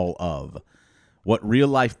a doll of? What real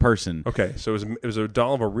life person? Okay, so it was a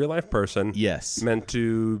doll of a real life person. Yes, meant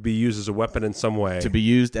to be used as a weapon in some way. To be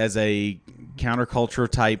used as a counterculture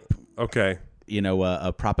type. Okay,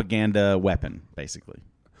 a propaganda weapon, basically.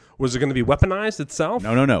 Was it going to be weaponized itself?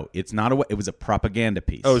 No. It's not it was a propaganda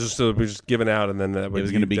piece. Oh, it was just given out, and then it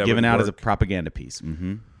was going to be given out as a propaganda piece.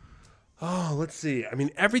 Mm-hmm. Oh, let's see. I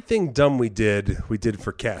mean, everything dumb we did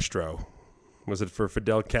for Castro. Was it for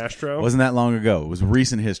Fidel Castro? Wasn't that long ago. It was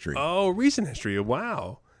recent history. Oh, recent history.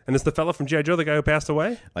 Wow. And it's the fellow from G.I. Joe, the guy who passed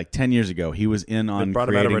away? Like 10 years ago. He was in on they brought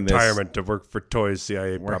him out of retirement to work for Toys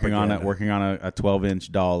CIA propaganda. Working on a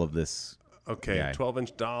 12-inch doll of this Okay, guy.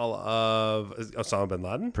 12-inch doll of Osama bin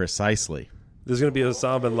Laden? Precisely. There's going to be an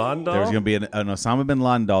Osama bin Laden doll? There was going to be an Osama bin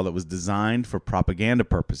Laden doll that was designed for propaganda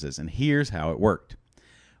purposes, and here's how it worked.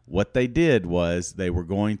 What they did was they were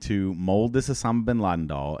going to mold this Osama bin Laden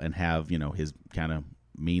doll and have, his kind of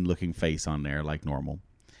mean-looking face on there like normal.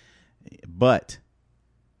 But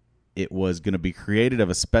it was going to be created of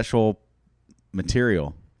a special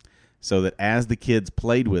material so that as the kids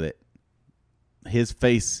played with it, his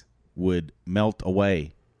face would melt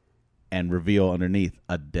away and reveal underneath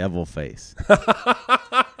a devil face.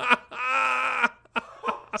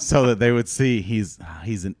 So that they would see he's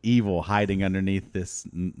an evil hiding underneath this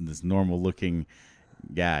normal looking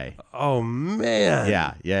guy. Oh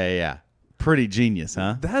man. Yeah. Pretty genius,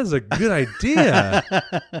 huh? That is a good idea.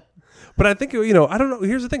 But I think, I don't know.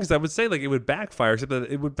 Here's the thing, because I would say it would backfire, except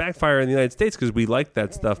that it would backfire in the United States because we like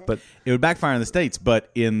that stuff. But it would backfire in the States, but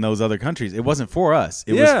in those other countries, it wasn't for us.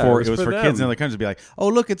 It was for kids in other countries to be like, oh,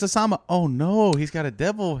 look, it's Osama. Oh, no, he's got a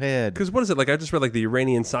devil head. Because what is it? I just read the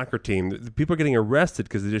Iranian soccer team. The people are getting arrested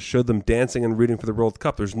because they just showed them dancing and rooting for the World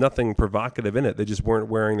Cup. There's nothing provocative in it. They just weren't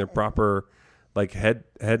wearing their proper head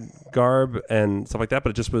garb and stuff like that. But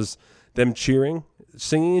it just was them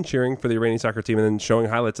singing and cheering for the Iranian soccer team and then showing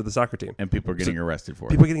highlights of the soccer team. And people are getting arrested for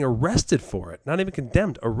it. People are getting arrested for it. Not even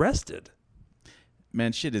condemned. Arrested.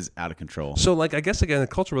 Man, shit is out of control. So, I guess, again, in a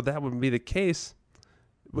culture where that would be the case.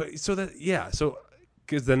 So,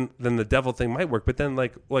 because then the devil thing might work. But then,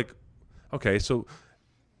 okay, so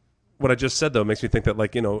what I just said, though, makes me think that,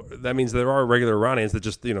 that means there are regular Iranians that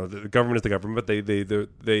just, the government is the government, but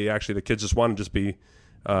they actually, the kids just want to just be,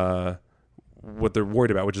 what they're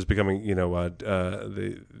worried about, which is becoming,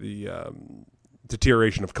 the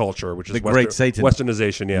deterioration of culture, which is the great Satan.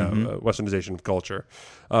 Westernization, westernization of culture.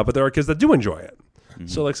 But there are kids that do enjoy it. Mm-hmm.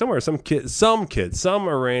 So, some kids, some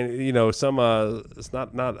Iranian, some it's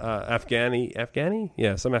not Afghani,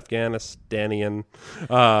 yeah, some Afghanistanian.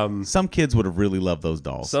 Some kids would have really loved those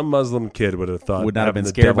dolls. Some Muslim kid would have thought would not have been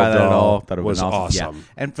scared by that at all. Thought it was awesome. Yeah.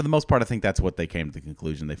 And for the most part, I think that's what they came to the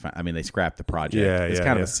conclusion. They scrapped the project. Yeah, it's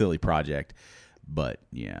kind of a silly project, but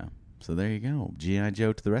yeah. So there you go, G.I.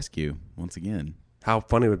 Joe to the rescue once again. How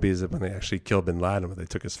funny would it be is that when they actually killed bin Laden, when they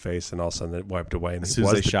took his face and all of a sudden it wiped away. And as soon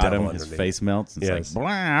as they shot him, his face melts. It's yes. like,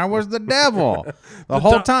 I was the devil the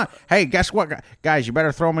whole time. Hey, guess what, guys? You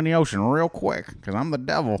better throw him in the ocean real quick because I'm the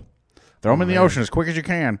devil. Throw him in the ocean as quick as you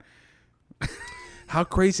can. How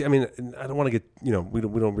crazy. I mean, I don't want to get, we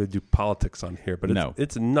don't really do politics on here, but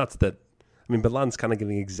it's nuts that, bin Laden's kind of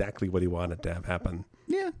getting exactly what he wanted to have happen.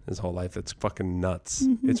 Yeah. His whole life. It's fucking nuts.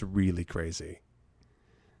 Mm-hmm. It's really crazy.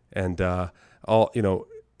 And, all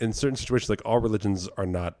in certain situations, all religions are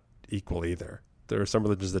not equal either. There are some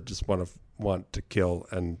religions that just want to kill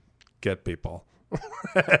and get people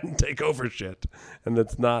and take over shit, and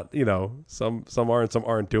that's not some are and some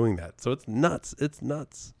aren't doing that. So it's nuts. It's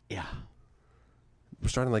nuts. Yeah, we're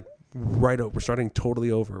starting we're starting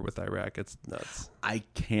totally over with Iraq. It's nuts. I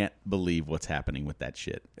can't believe what's happening with that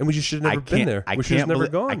shit. And we just should have never been there. We should have never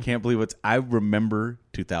gone. I can't believe I remember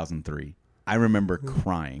 2003. I remember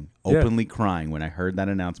openly crying when I heard that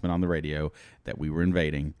announcement on the radio that we were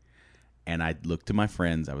invading. And I looked to my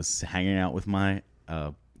friends. I was hanging out with my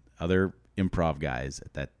other improv guys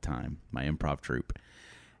at that time, my improv troupe.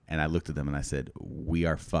 And I looked at them and I said, we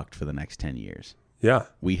are fucked for the next 10 years. Yeah.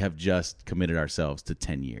 We have just committed ourselves to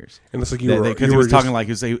 10 years. And it's like because it was talking like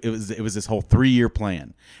it was this whole 3-year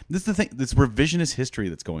plan. This is the thing, this revisionist history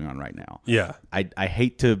that's going on right now. Yeah. I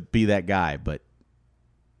hate to be that guy, but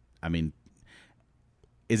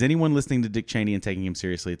is anyone listening to Dick Cheney and taking him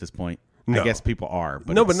seriously at this point? No. I guess people are.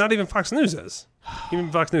 But no, but not even Fox News is. Even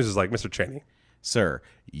Fox News is like, Mr. Cheney. Sir,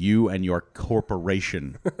 you and your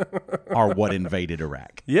corporation are what invaded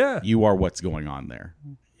Iraq. Yeah. You are what's going on there.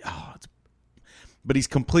 Oh, but he's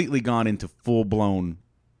completely gone into full blown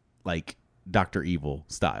like Dr. Evil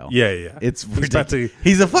style. Yeah. It's about to ridiculous.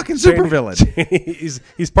 He's a fucking supervillain.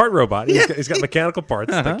 He's part robot. He's got mechanical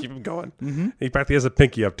parts that keep him going. He practically has a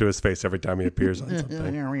pinky up to his face every time he appears on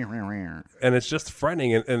something. And it's just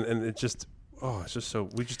frightening, and it's just it's just so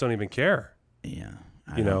we just don't even care. Yeah.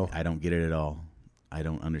 I don't get it at all. I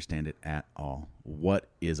don't understand it at all. What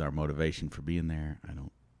is our motivation for being there?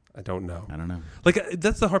 I don't know. Like,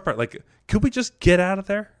 that's the hard part. Like, could we just get out of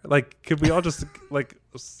there? Like, could we all just, like,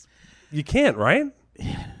 you can't, right?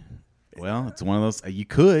 Well, it's one of those, you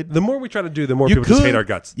could. The more we try to do, the more people just hate our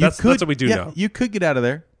guts. That's what we do now. You could get out of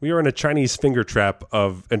there. We are in a Chinese finger trap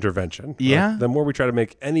of intervention. Yeah. The more we try to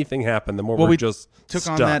make anything happen, the more we're just took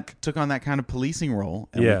stuck. took on that kind of policing role,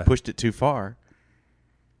 and we pushed it too far.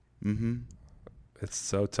 Mm-hmm. It's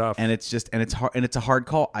so tough. And it's hard, and it's a hard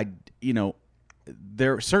call.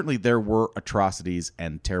 There were atrocities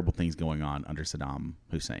and terrible things going on under Saddam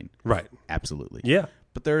Hussein. Right. Absolutely. Yeah.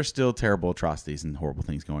 But there are still terrible atrocities and horrible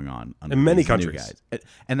things going on under in many these new countries. guys.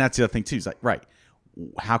 And that's the other thing too. It's like, right,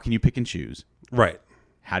 how can you pick and choose? Right.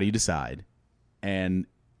 How do you decide? And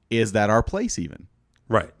is that our place even?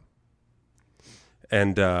 Right.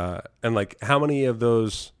 And like, how many of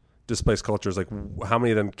those displaced cultures, like, how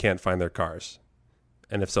many of them can't find their cars?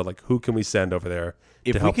 And if so, like, who can we send over there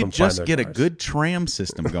if to help them we could just find get their a cars? good tram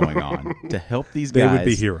system going on to help these guys, they would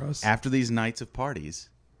be heroes. After these nights of parties,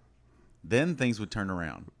 then things would turn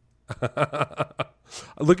around.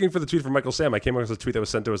 Looking for the tweet from Michael Sam, I came across a tweet that was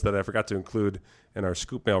sent to us that I forgot to include in our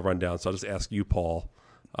scoop mail rundown, so I'll just ask you, Paul.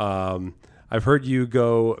 I've heard you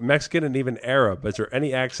go Mexican and even Arab. Is there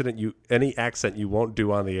any accent you won't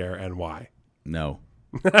do on the air, and why? No.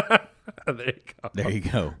 There you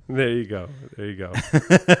go.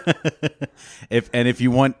 If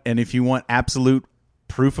you want absolute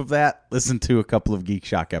proof of that, listen to a couple of Geek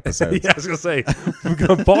Shock episodes. Yeah, I was gonna say,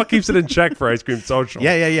 Paul keeps it in check for Ice Cream Social.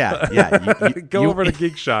 Yeah. Go over to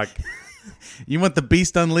Geek Shock. You want the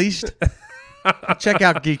Beast Unleashed? Check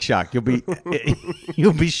out Geek Shock.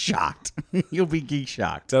 You'll be shocked. You'll be geek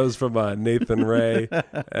shocked. That was from Nathan Ray,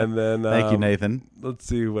 and then thank you, Nathan. Let's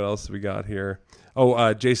see what else we got here.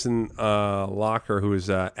 Oh, Jason Locker, who is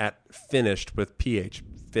at Finished with PH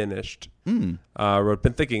Finished, wrote,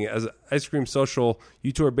 "Been thinking as Ice Cream Social,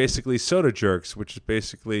 you two are basically soda jerks, which is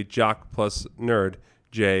basically jock plus nerd,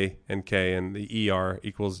 J and K, and the ER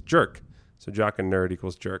equals jerk. So jock and nerd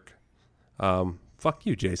equals jerk." Fuck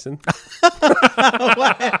you, Jason. We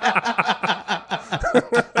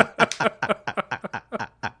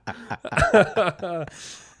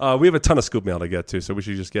have a ton of scoop mail to get to, so we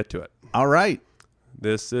should just get to it. All right.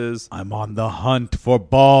 This is... I'm on the hunt for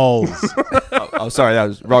balls. Oh, sorry. That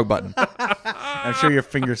was wrong button. I'm sure your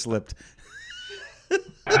finger slipped.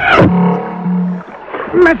 Message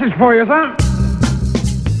for you, son.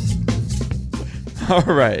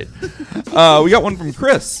 All right. We got one from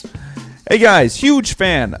Chris. Hey guys, huge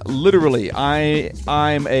fan. Literally,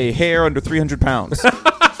 I'm a hair under 300 pounds.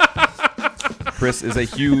 Chris is a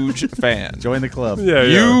huge fan. Join the club. Yeah,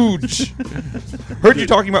 huge. Heard you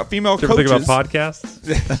talking about female Did coaches. you ever think about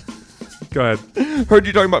podcasts? Go ahead. Heard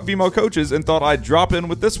you talking about female coaches and thought I'd drop in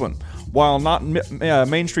with this one. While not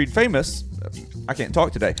mainstream famous, I can't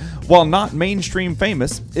talk today. While not mainstream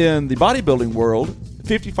famous in the bodybuilding world,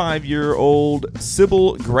 55-year-old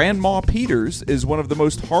Sybil Grandma Peters is one of the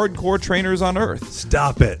most hardcore trainers on earth.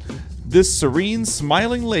 Stop it. This serene,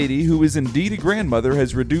 smiling lady, who is indeed a grandmother,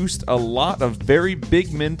 has reduced a lot of very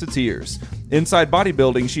big men to tears. Inside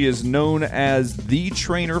bodybuilding, she is known as the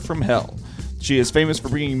trainer from hell. She is famous for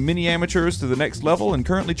bringing mini amateurs to the next level and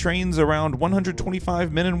currently trains around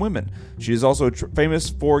 125 men and women. She is also famous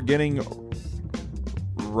for getting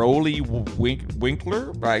Rolly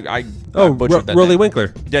Winkler? I butchered that Rolly name.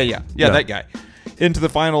 Winkler. Yeah, that guy. Into the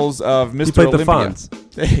finals of Mr. He played Olympia. the Fonz.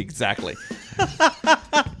 Exactly.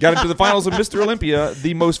 Got into the finals of Mr. Olympia,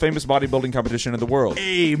 the most famous bodybuilding competition in the world.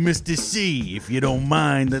 Hey, Mr. C, if you don't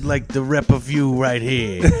mind, I'd like to rep a few right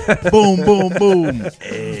here. Boom, boom, boom.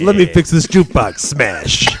 Hey. Let me fix this jukebox.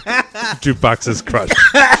 Smash. Jukebox is crushed.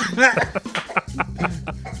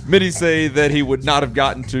 Many say that he would not have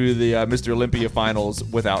gotten to the Mr. Olympia finals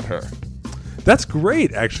without her. That's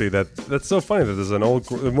great, actually. That's so funny that there's an old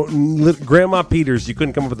Grandma Peters. You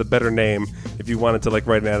couldn't come up with a better name if you wanted to like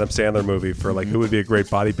write an Adam Sandler movie for like who would be a great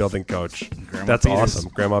bodybuilding coach. That's Peters.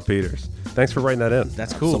 awesome, Grandma Peters. Thanks for writing that in.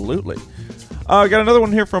 That's cool. Absolutely. Got another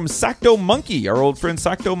one here from SactoMonkey, our old friend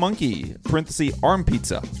SactoMonkey, parenthesis arm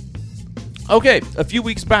pizza. Okay, a few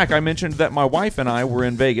weeks back I mentioned that my wife and I were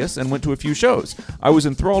in Vegas and went to a few shows. I was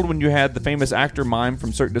enthralled when you had the famous actor mime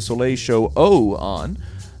from Cirque du Soleil show O on.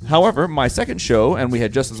 However, my second show, and we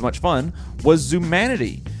had just as much fun, was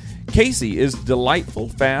Zumanity. Casey is delightful,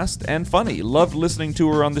 fast, and funny. Loved listening to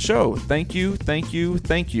her on the show. Thank you, thank you,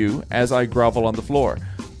 thank you, as I grovel on the floor.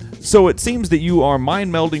 So it seems that you are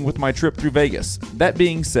mind melding with my trip through Vegas. That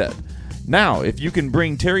being said, now, if you can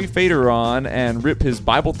bring Terry Fator on and rip his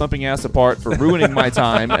Bible-thumping ass apart for ruining my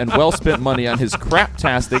time and well-spent money on his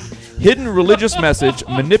craptastic, hidden religious message,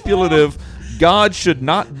 manipulative, God should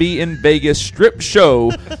not be in Vegas strip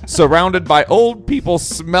show surrounded by old people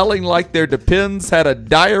smelling like their depends had a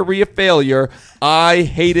diarrhea failure, I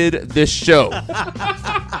hated this show.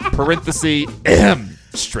 Parenthesis,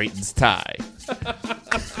 straightens tie.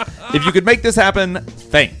 If you could make this happen,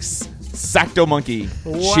 thanks. SactoMonkey.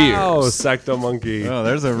 Wow, Cheers. SactoMonkey. Oh,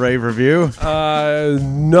 there's a rave review.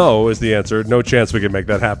 No is the answer. No chance we can make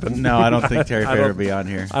that happen. No, I don't think Terry Fator would be on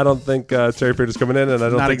here. I don't think Terry Fator's coming in, and I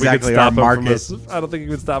don't Not think exactly we could stop our him market. from I don't think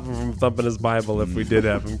we could stop him from thumping his Bible if we did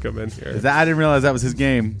have him come in here. I didn't realize that was his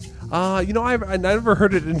game. I never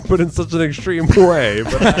heard it put in such an extreme way,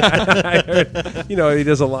 but I heard, he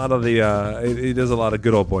does a lot of he does a lot of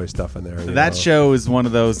good old boy stuff in there. That show is one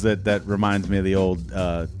of those that reminds me of the old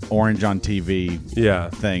Orange on TV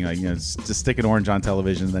thing. Like, just stick an orange on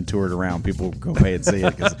television and then tour it around. People go pay and see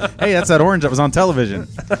it because, hey, that's that orange that was on television.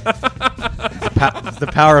 The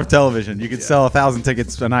power of television. You could sell 1,000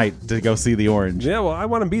 tickets a night to go see the orange. Yeah, well, I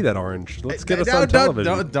want to be that orange. Let's get us on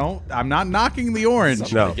television. Don't. I'm not knocking the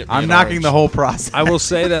orange. No. I'm knocking the whole process. I will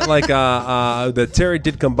say that that Terry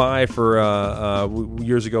did come by for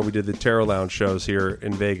years ago. We did the Tarot Lounge shows here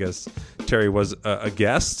in Vegas. Terry was a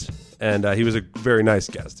guest, and he was a very nice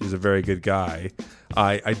guest. He's a very good guy.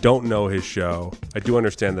 I don't know his show. I do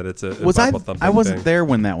understand that it's a I wasn't there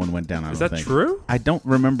when that one went down. Is that true? I don't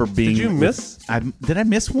remember being. Did you miss? Did I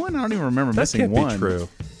miss one? I don't even remember missing one. That can't be true.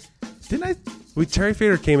 Didn't I? Terry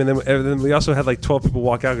Fator came, and then we also had like 12 people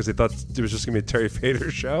walk out because they thought it was just going to be a Terry Fator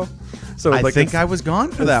show. So I think I was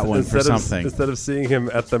gone for that one for something. Instead of seeing him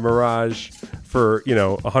at the Mirage for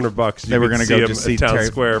 $100, they were going to go just see Town Terry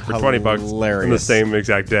Square for $20 on the same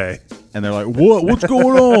exact day. And they're like, "What? What's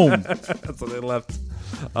going on?" So they left.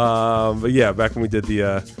 But yeah, back when we did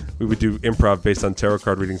we would do improv based on tarot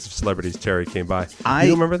card readings of celebrities. Terry came by.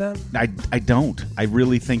 You remember that? I don't. I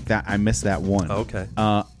really think that I missed that one. Oh, okay.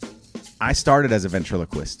 I started as a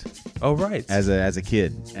ventriloquist. Oh, right. As a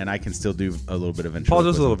kid, and I can still do a little bit of ventriloquism. Paul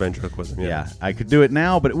does a little ventriloquism. Yeah, I could do it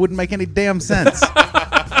now, but it wouldn't make any damn sense.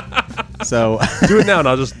 So do it now, and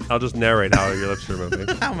I'll just narrate how your lips are moving.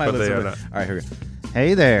 How my lips are moving. All right, here we go.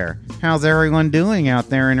 Hey there. How's everyone doing out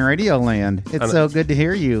there in Radio Land? It's so good to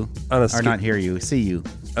hear you. Not hear you, see you.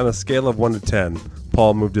 On a scale of 1 to 10,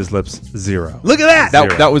 Paul moved his lips 0. Look at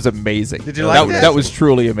that! That was amazing. Did you like that? That was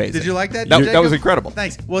truly amazing. Did you like that? That was incredible.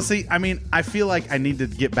 Thanks. Well, see, I mean, I feel like I need to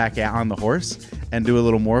get back out on the horse and do a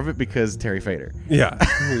little more of it because Terry Fator. Yeah,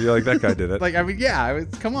 you like that guy did it.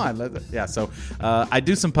 Come on. Yeah, so I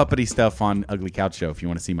do some puppety stuff on Ugly Couch Show if you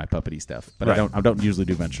want to see my puppety stuff. But right. I don't usually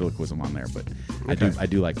do ventriloquism on there, but I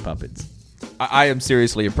do like puppets. I am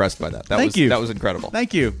seriously impressed by that. Thank you. That was incredible.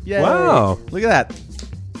 Thank you. Yay. Wow. Look at that.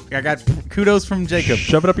 I got kudos from Jacob.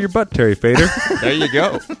 Shove it up your butt, Terry Fator. There you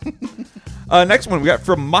go. Next one we got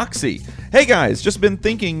from Moxie. Hey guys, just been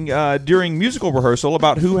thinking during musical rehearsal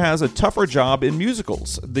about who has a tougher job in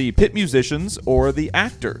musicals, the pit musicians or the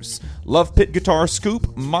actors. Love pit guitar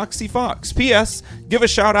scoop, Moxie Fox. P.S. Give a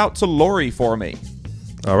shout out to Lori for me.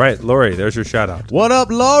 All right, Lori, there's your shout out. What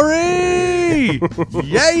up, Lori?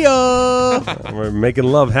 Yeah. We're making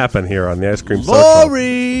love happen here on the Ice Cream Social.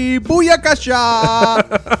 Lori, booyakasha.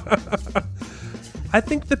 I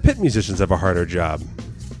think the pit musicians have a harder job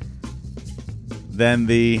than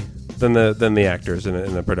the actors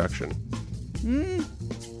in the production.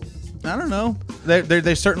 I don't know.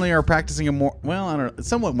 They certainly are practicing a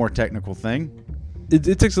somewhat more technical thing.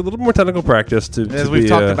 It takes a little more technical practice to. As we've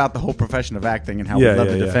talked about the whole profession of acting and how we love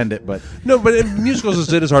to defend it, but no, but in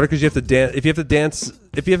musicals it is harder because you have to dance. If you have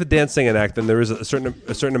to dance, sing, and act, then there is a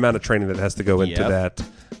certain amount of training that has to go into that.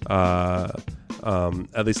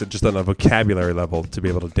 At least just on a vocabulary level to be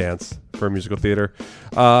able to dance for musical theater.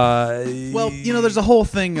 There's a whole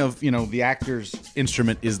thing of the actor's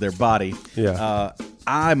instrument is their body. Yeah.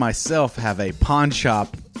 I myself have a pawn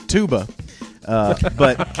shop tuba.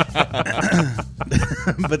 But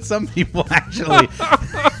some people actually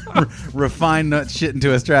refine that shit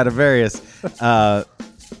into a Stradivarius.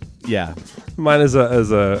 Yeah, mine is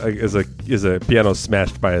a piano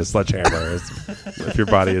smashed by a sledgehammer. If your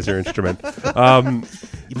body is your instrument,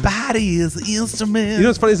 body is the instrument. You know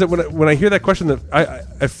what's funny is that when I hear that question, that I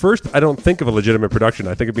at first I don't think of a legitimate production.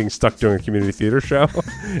 I think of being stuck doing a community theater show.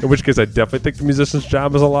 In which case, I definitely think the musician's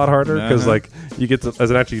job is a lot harder because like you get to,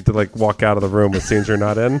 as an actor, you get to like walk out of the room with scenes you're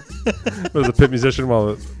not in. But as a pit musician,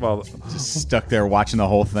 while just stuck there watching the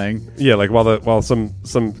whole thing. Yeah, like while some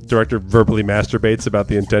director verbally masturbates about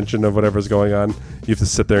the intention of whatever's going on, you have to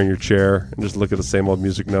sit there in your chair and just look at the same old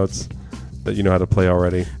music notes that you know how to play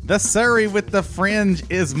already. The Surrey with the fringe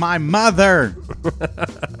is my mother.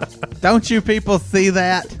 Don't you people see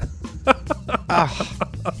that? Oh,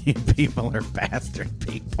 you people are bastard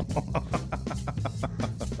people.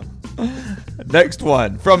 Next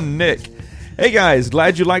one from Nick. Hey guys,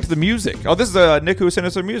 glad you liked the music. Oh, this is Nick who sent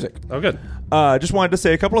us our music. Oh, good. Just wanted to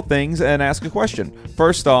say a couple of things and ask a question.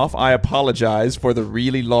 First off, I apologize for the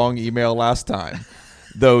really long email last time,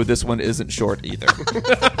 though this one isn't short either.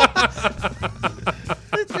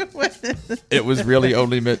 It was really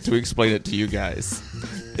only meant to explain it to you guys.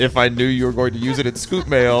 If I knew you were going to use it in Scoop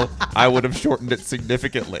Mail, I would have shortened it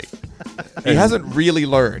significantly. He hasn't really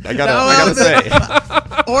learned. I gotta say.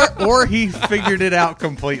 Or he figured it out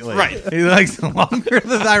completely. Right. He's like, the longer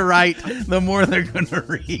that I write, the more they're going to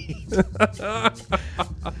read.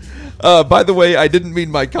 By the way, I didn't mean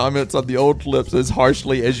my comments on the old clips as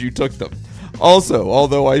harshly as you took them. Also,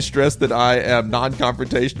 although I stress that I am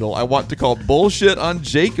non-confrontational, I want to call bullshit on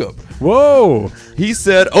Jacob. Whoa! He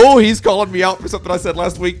said, he's calling me out for something I said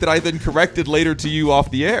last week that I then corrected later to you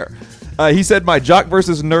off the air. He said my Jock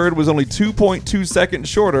versus Nerd was only 2.2 seconds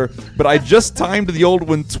shorter, but I just timed the old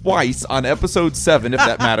one twice on episode 7, if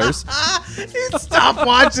that matters. Stop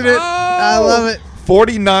watching it. I love it.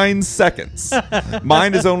 49 seconds.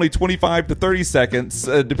 Mine is only 25 to 30 seconds,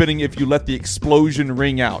 depending if you let the explosion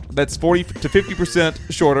ring out. That's 40 to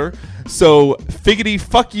 50% shorter. So, figgity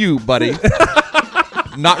fuck you, buddy.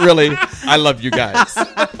 Not really. I love you guys.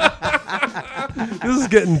 This is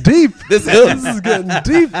getting deep. This is getting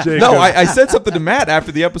deep, Jacob. No, I said something to Matt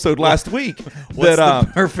after the episode last week. What's the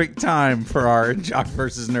perfect time for our Jock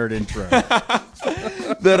versus Nerd intro?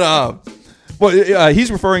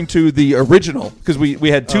 He's referring to the original because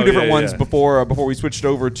we had two different ones before we switched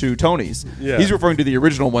over to Tony's. Yeah. He's referring to the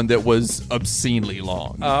original one that was obscenely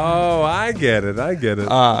long. Oh, I get it.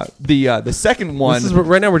 The second one.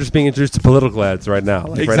 Right now we're just being introduced to political ads right now.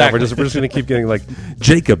 Like, exactly. Right now we're just going to keep getting like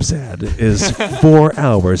Jacob's ad is 4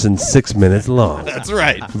 hours and 6 minutes long. That's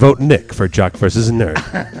right. Vote Nick for Jock versus Nerd.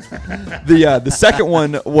 The second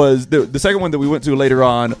one was the second one that we went to later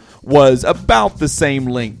on was about the same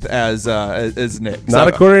length as Nick. Not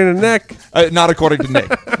according to Nick. Not according to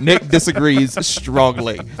Nick. Nick disagrees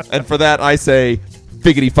strongly, and for that I say,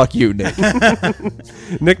 figgity fuck you, Nick.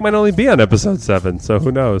 Nick might only be on episode 7, so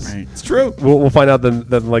who knows? Right. It's true. We'll find out then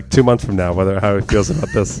like 2 months from now how he feels about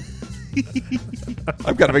this.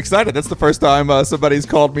 I'm kind of excited. That's the first time somebody's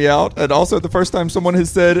called me out, and also the first time someone has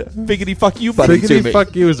said "figgity fuck you, buddy." to me. Figgity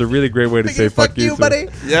fuck you is a really great way to say fuck you, buddy.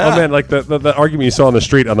 Yeah. Oh man, like the argument you saw on the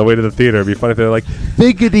street on the way to the theater. It'd be funny if they're like,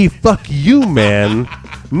 "Figgity fuck you, man."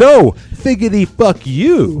 No, figgity fuck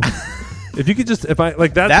you. If you could just, if I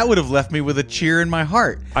like that would have left me with a cheer in my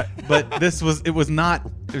heart. But it was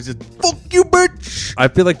just fuck you, bitch. I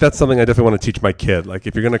feel like that's something I definitely want to teach my kid. Like,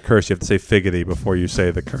 if you're gonna curse, you have to say figgity before you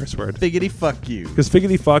say the curse word. Figgity fuck you. Because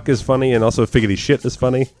figgity fuck is funny, and also figgity shit is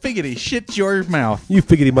funny. Figgity shit your mouth. You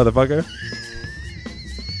figgity motherfucker.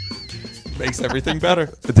 Makes everything better.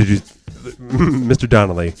 Did you, Mr.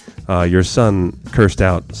 Donnelly? Your son cursed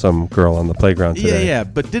out some girl on the playground today. Yeah.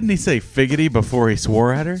 But didn't he say figgity before he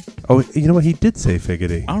swore at her? Oh, you know what? He did say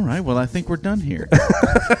figgity. All right. Well, I think we're done here.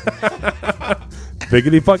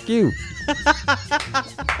 Figgity fuck you.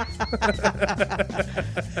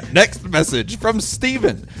 Next message from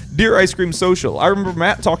Steven. Dear Ice Cream Social, I remember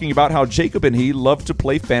Matt talking about how Jacob and he love to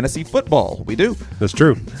play fantasy football. We do. That's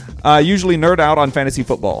true. I usually nerd out on fantasy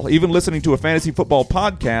football. Even listening to a fantasy football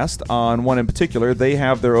podcast, on one in particular, they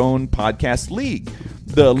have their own podcast league.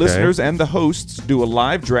 The listeners and the hosts do a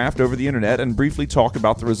live draft over the internet and briefly talk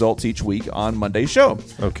about the results each week on Monday's show.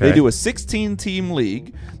 Okay. They do a 16-team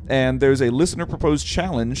league, and there's a listener-proposed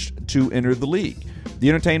challenge to enter the league. The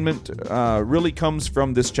entertainment really comes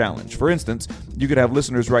from this challenge. For instance, you could have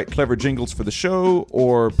listeners write clever jingles for the show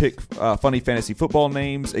or pick funny fantasy football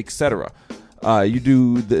names, etc. You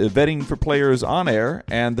do the vetting for players on air,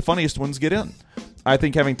 and the funniest ones get in. I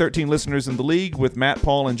think having 13 listeners in the league with Matt,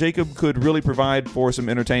 Paul, and Jacob could really provide for some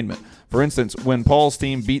entertainment. For instance, when Paul's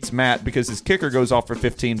team beats Matt because his kicker goes off for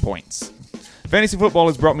 15 points. Fantasy football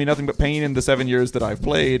has brought me nothing but pain in the 7 years that I've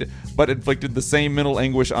played, but inflicted the same mental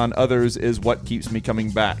anguish on others is what keeps me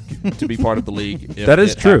coming back to be part of the league. If That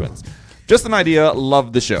is it true. happens. Just an idea.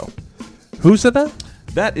 Love the show. Who said that?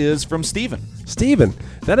 That is from Steven. Steven,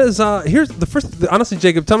 that is, here's the first, honestly,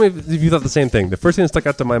 Jacob, tell me if you thought the same thing. The first thing that stuck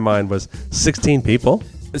out to my mind was 16 people.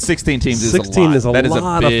 16 teams is 16 a lot. is a That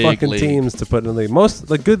lot big of fucking league. teams to put in the league. Most,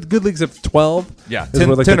 like, good leagues have 12. Yeah, Is 10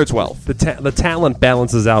 where, like, 10 the, or 12. The talent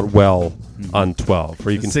balances out well on 12,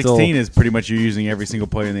 where you can 16 still... is pretty much you're using every single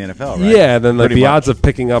player in the NFL, right? Yeah, then like Pretty the much. odds of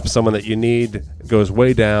picking up someone that you need goes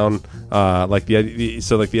way down. Like the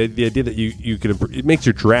idea that you could, it makes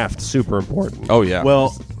your draft super important. Oh, yeah.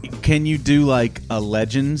 Well, can you do like a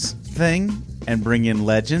Legends thing and bring in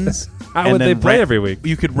Legends? How And would they then play every week?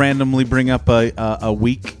 You could randomly bring up a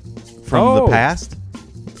week from Oh. the past.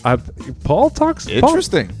 Paul talks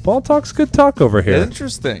Interesting. Paul talks good talk over here.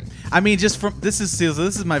 Interesting. I mean, just from this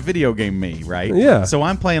is my video game me, right? Yeah. So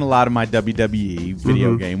I'm playing a lot of my WWE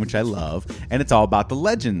video game, which I love, and it's all about the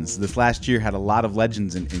legends. This last year had a lot of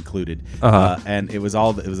legends included, and it was a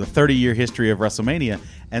 30-year history of WrestleMania,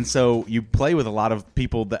 and so you play with a lot of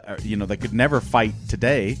people that are, that could never fight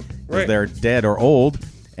today because Right. they're dead or old.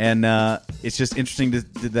 And it's just interesting to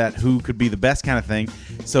that who could be the best kind of thing.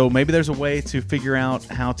 So maybe there's a way to figure out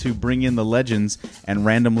how to bring in the legends and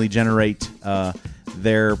randomly generate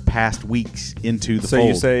their past weeks into the So fold.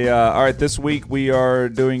 you say, all right, this week we are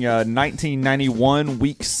doing 1991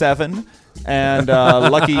 week 7. And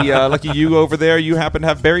lucky you over there, you happen to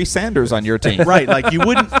have Barry Sanders on your team. Right, like you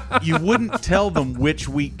wouldn't tell them which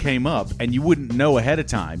week came up, and you wouldn't know ahead of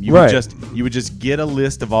time. You Right. would just get a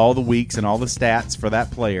list of all the weeks and all the stats for that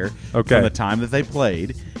player Okay. from the time that they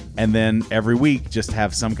played, and then every week just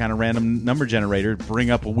have some kind of random number generator bring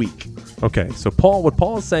up a week. Okay, so what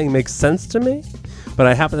Paul is saying makes sense to me, but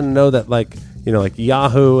I happen to know that like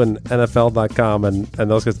Yahoo and NFL.com and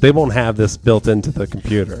those guys, they won't have this built into the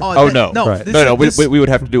computer. Oh, no. Right. We would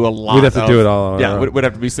have to do a lot. We'd have to do it all on Yeah, our own. we'd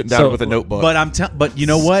have to be sitting down So- with a notebook. But you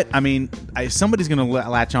know what? I mean, if somebody's going to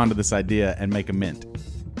latch onto this idea and make a mint.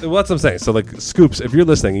 Well, that's what I'm saying. So, like, Scoops, if you're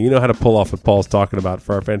listening and you know how to pull off what Paul's talking about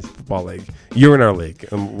for our fantasy football league, you're in our league,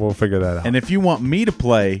 and we'll figure that out. And if you want me to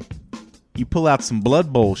play, you pull out some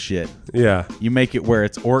Blood Bowl shit. Yeah. You make it where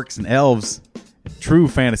it's orcs and elves, true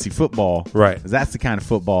fantasy football. Right. 'Cause that's the kind of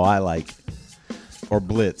football I like. Or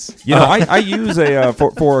blitz. I use a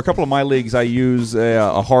for a couple of my leagues. I use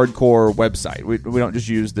a hardcore website. We don't just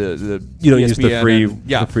use the You don't use the ESPN free and-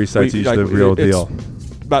 the free sites. You use the real it's deal.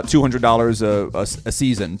 About $200 a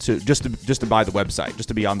season to just to buy the website, just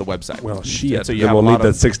to be on the website. Well, shit. So you then have we'll a lot need that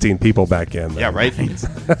of 16 people back in. Then. yeah, right.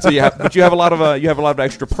 So you have a lot of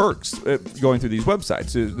extra perks going through these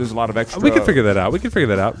websites. There's a lot of extra. We can figure that out.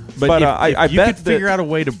 But if I you bet could figure out a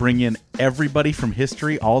way to bring in everybody from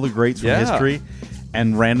history, all the greats from Yeah. history,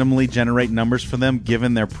 and randomly generate numbers for them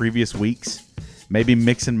given their previous weeks. Maybe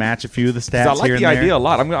mix and match a few of the stats. I like here the and there. idea a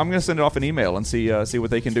lot. I'm going to send it off an email and see what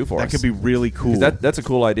they can do for us. That could be really cool. 'Cause that's a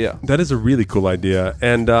cool idea. That is a really cool idea.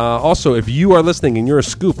 And also, if you are listening and you're a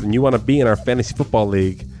Scoop and you want to be in our fantasy football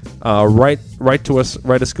league, write to us,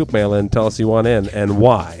 write a Scoop mail in, tell us you want in and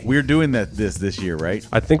why. We're doing this year, right?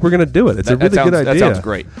 I think we're going to do it. It's a That really good sounds- idea. that sounds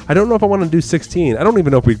great. I don't know if I want to do 16. I don't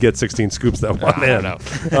even know if we'd get 16 Scoops that want in.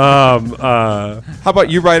 How about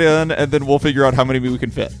you write in, and then we'll figure out how many we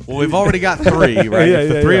can fit. Well, we've already got 3, right? Yeah, If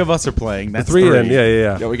the yeah, 3 yeah. of us are playing, that's 3 3. in.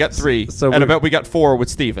 Yeah. Yeah, we got 3, So and I we- bet we got 4 with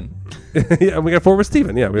Steven. Yeah, we got 4 with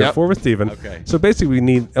Steven. Yeah, we got Yep. 4 with Steven. Okay. So basically, we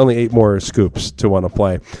need only 8 more Scoops to want to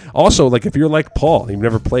play. Also, like if you're like Paul, you've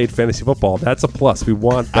never played fantasy football, that's a plus. We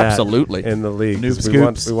want that Absolutely. in the league. Noob 'cause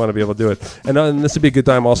Scoops. we want to be able to do it. And this would be a good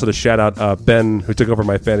time also to shout out Ben, who took over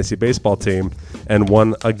my fantasy baseball team and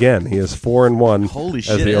won again. He is 4-1 Holy as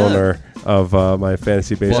shit. the owner of my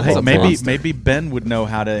fantasy baseball Well, hey, team. maybe Ben would know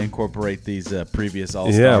how to incorporate these previous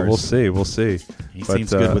All-Stars. Yeah, we'll see. He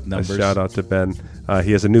seems good with numbers. A shout out to Ben.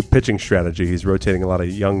 He has a new pitching strategy. He's rotating a lot of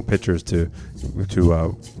young pitchers to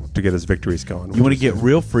get his victories going. You want to get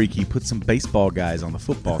real freaky, put some baseball guys on the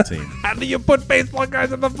football team. How do you put baseball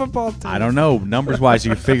guys on the football team? I don't know. Numbers-wise,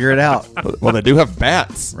 you can figure it out, Well, they do have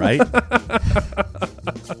bats. right?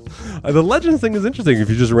 The Legends thing is interesting. If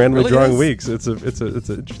you're just randomly Really drawing is. weeks, it's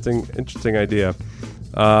an interesting idea.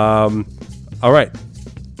 All right.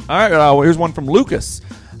 All right, well, here's one from Lukas.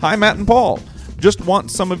 Hi, Matt and Paul. Just want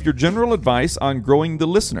some of your general advice on growing the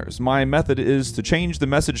listeners. My method is to change the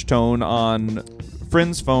message tone on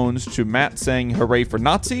friends' phones to Matt saying hooray for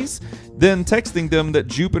Nazis, then texting them that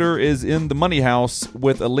Jupiter is in the money house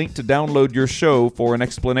with a link to download your show for an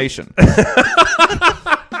explanation.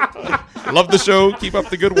 Love the show. Keep up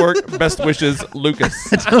the good work. Best wishes, Lukas.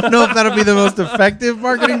 I don't know if that'll be the most effective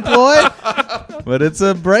marketing ploy, but it's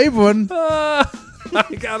a brave one. I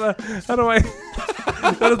gotta. How do I?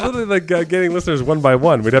 That is literally like getting listeners one by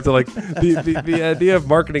one. We'd have to the idea of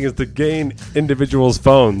marketing is to gain individuals'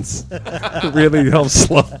 phones. It really helps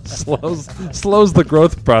slows the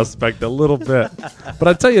growth prospect a little bit. But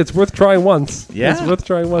I tell you, it's worth trying once. Yeah. It's worth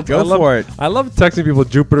trying once. Go for it. I love texting people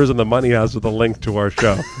Jupiter's and the Money House with a link to our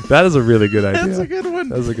show. That is a really good idea. That's a good one.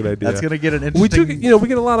 That's a good idea. That's going to get an interesting... We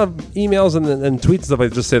get a lot of emails and tweets and stuff. I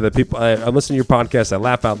just say that people, I'm listening to your podcast, I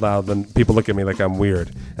laugh out loud, then people look at me like I'm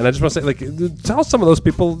weird. And I just want to say, like, tell some of those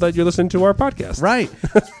people that you're listening to our podcast. Right.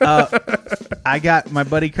 I got my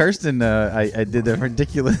buddy Kirsten. I did a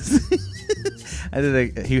ridiculous...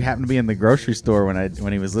 he happened to be in the grocery store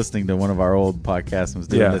when he was listening to one of our old podcasts and was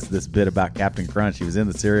doing this bit about Captain Crunch. He was in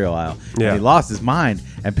the cereal aisle. Yeah. And he lost his mind,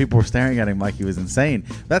 and people were staring at him like he was insane.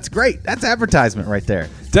 That's great. That's advertisement right there.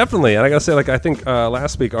 Definitely. And I got to say, like, I think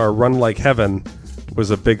last week our Run Like Heaven was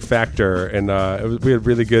a big factor, and we had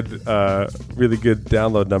really good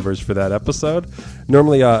download numbers for that episode.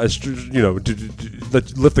 Normally, lift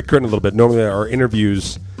the curtain a little bit. Normally, our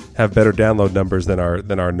interviews have better download numbers than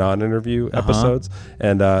our non-interview episodes,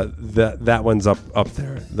 and that one's up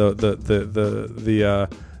there.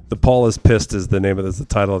 The Paul is pissed is the name of the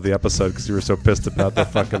title of the episode because you were so pissed about the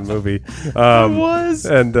fucking movie. I was,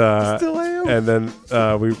 and still am. And then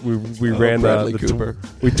we ran Bradley Cooper.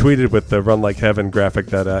 We tweeted with the Run Like Heaven graphic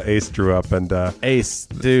that Ace drew up, and Ace,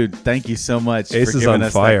 dude, thank you so much Ace for is giving on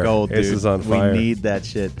us fire. that gold, dude. Ace is on fire. We need that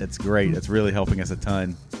shit. It's great. It's really helping us a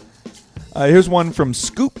ton. Here's one from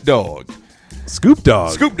Scoop Dogg. Scoop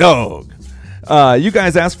Dogg. Scoop Dogg. You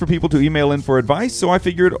guys asked for people to email in for advice, so I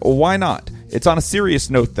figured, why not? It's on a serious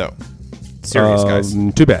note, though. Serious, guys.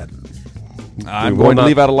 Too bad. I'm going to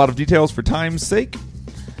leave out a lot of details for time's sake.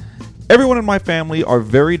 Everyone in my family are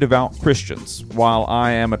very devout Christians, while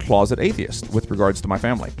I am a closet atheist with regards to my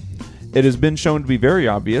family. It has been shown to be very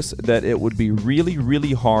obvious that it would be really,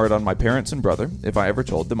 really hard on my parents and brother if I ever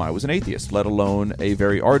told them I was an atheist, let alone a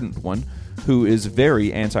very ardent one who is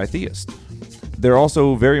very anti-theist. They're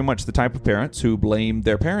also very much the type of parents who blame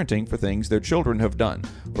their parenting for things their children have done.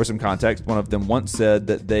 For some context, one of them once said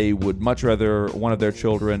that they would much rather one of their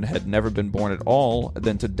children had never been born at all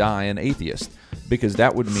than to die an atheist, because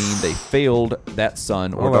that would mean they failed that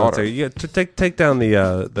son or daughter. Take down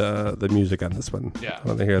the music on this one. Yeah. I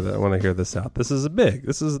want to hear this out. This is big.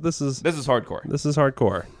 This is hardcore. This is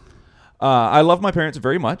hardcore. I love my parents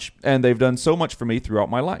very much, and they've done so much for me throughout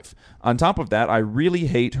my life. On top of that, I really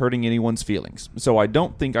hate hurting anyone's feelings, so I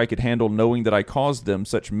don't think I could handle knowing that I caused them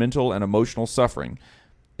such mental and emotional suffering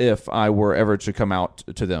if I were ever to come out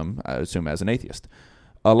to them, I assume, as an atheist.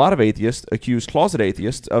 A lot of atheists accuse closet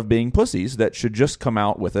atheists of being pussies that should just come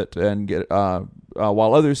out with it, and get,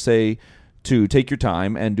 while others say to take your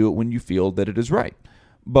time and do it when you feel that it is right.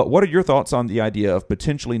 But what are your thoughts on the idea of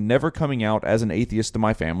potentially never coming out as an atheist to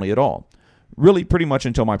my family at all? Really, pretty much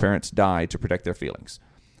until my parents die to protect their feelings.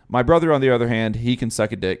 My brother, on the other hand, he can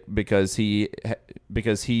suck a dick because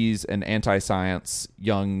he's an anti-science,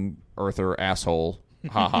 young earther asshole.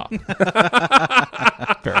 Ha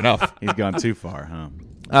ha. Fair enough. He's gone too far, huh?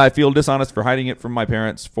 I feel dishonest for hiding it from my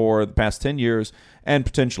parents for the past 10 years and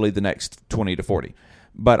potentially the next 20 to 40.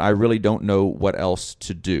 But I really don't know what else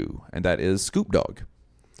to do, and that is Scoop Dogg.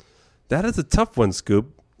 That is a tough one,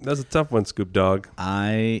 Scoop. That's a tough one, Scoop Dogg.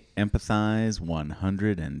 I empathize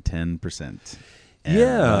 110%.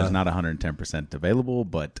 Yeah. There's not 110% available,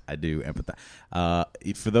 but I do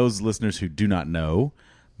empathize. For those listeners who do not know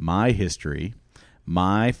my history,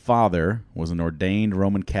 my father was an ordained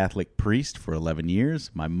Roman Catholic priest for 11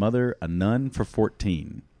 years. My mother, a nun for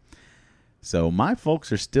 14. So my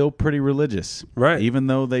folks are still pretty religious. Right. Even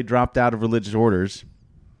though they dropped out of religious orders,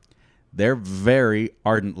 they're very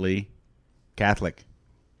ardently Catholic.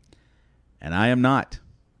 And I am not.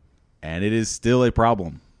 And it is still a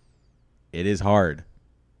problem. It is hard.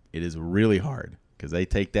 It is really hard because they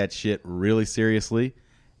take that shit really seriously,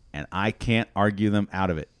 and I can't argue them out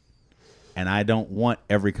of it. And I don't want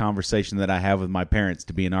every conversation that I have with my parents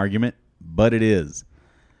to be an argument, but it is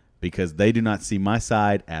because they do not see my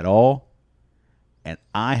side at all, and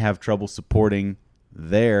I have trouble supporting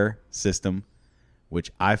their system, which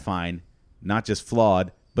I find not just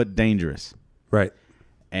flawed, but dangerous. Right.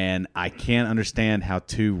 And I can't understand how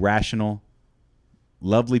two rational,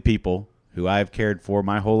 lovely people who I have cared for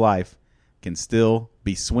my whole life can still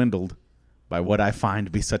be swindled by what I find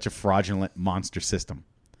to be such a fraudulent monster system.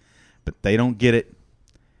 But they don't get it,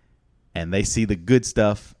 and they see the good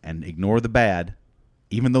stuff and ignore the bad,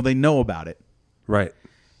 even though they know about it. Right.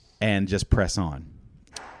 And just press on.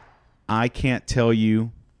 I can't tell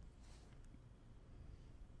you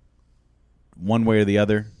one way or the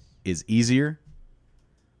other is easier,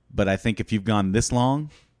 but I think if you've gone this long,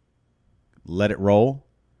 let it roll.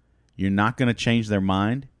 You're not going to change their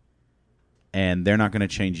mind, and they're not going to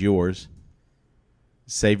change yours.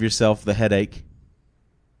 Save yourself the headache,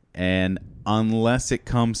 and unless it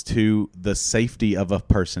comes to the safety of a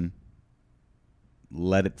person,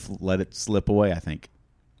 let it slip away, I think.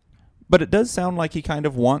 But it does sound like he kind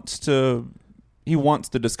of wants to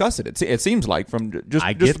discuss it. It seems like from just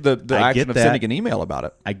the action of sending an email about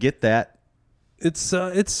it. I get that. It's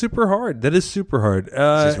super hard. That is super hard.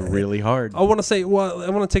 It's just really hard. I want to say, I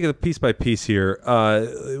want to take it piece by piece here.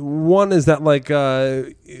 One is that like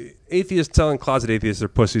atheists telling closet atheists they're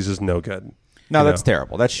pussies is no good. No, that's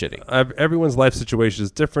terrible. That's shitty. Everyone's life situation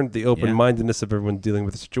is different. The open-mindedness of everyone dealing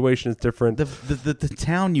with the situation is different. The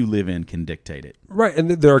town you live in can dictate it. Right, and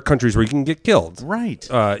there are countries where you can get killed. Right.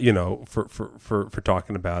 For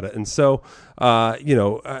talking about it. And so,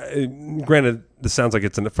 granted, this sounds like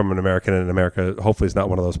it's from an American, and America hopefully is not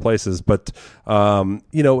one of those places. But,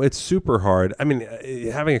 it's super hard. I mean,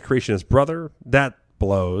 having a creationist brother, that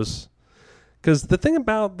blows. Because the thing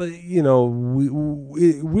about we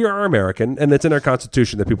are American, and it's in our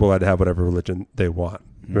Constitution that people are allowed to have whatever religion they want.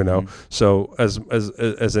 You know, so as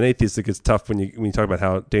an atheist, it gets tough when you talk about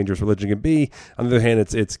how dangerous religion can be. On the other hand,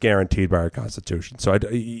 it's guaranteed by our Constitution. So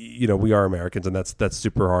we are Americans, and that's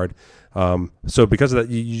super hard. So because of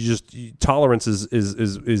that, tolerance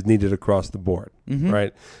is needed across the board,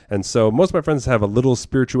 right? And so most of my friends have a little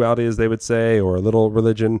spirituality, as they would say, or a little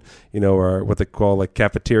religion, or what they call like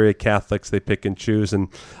cafeteria Catholics. They pick and choose, and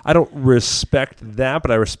I don't respect that,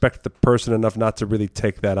 but I respect the person enough not to really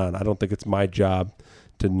take that on. I don't think it's my job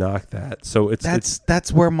to knock that. So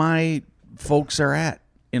that's where my folks are at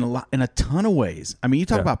in a ton of ways. I mean, you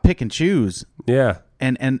talk about pick and choose,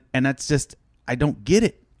 and that's just, I don't get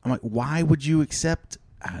it. I'm like, why would you accept?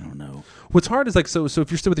 I don't know. What's hard is like, so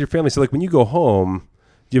if you're still with your family, so like when you go home,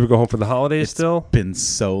 do you ever go home for the holidays still? It's been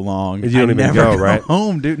so long. You don't even go, right?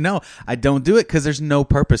 Home, dude. No, I don't do it because there's no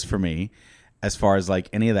purpose for me as far as like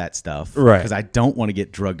any of that stuff. Right. Because I don't want to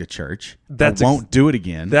get drugged to church. I won't do it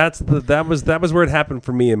again. That was where it happened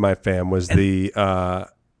for me and my fam was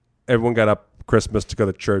everyone got up Christmas to go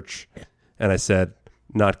to church, and I said,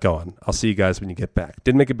 not going. I'll see you guys when you get back.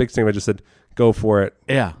 Didn't make a big thing. I just said, go for it.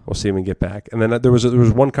 Yeah. We'll see when you get back. And then there was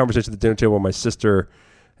one conversation at the dinner table where my sister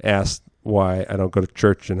asked why I don't go to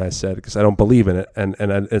church, and I said, because I don't believe in it, and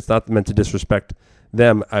it's not meant to disrespect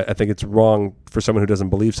them. I think it's wrong for someone who doesn't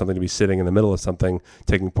believe something to be sitting in the middle of something,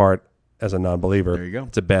 taking part as a non-believer. There you go.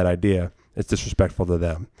 It's a bad idea. It's disrespectful to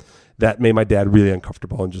them. That made my dad really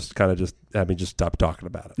uncomfortable and just kind of just had me just stop talking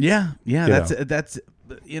about it. Yeah. That's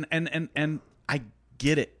and I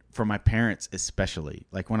get it for my parents especially.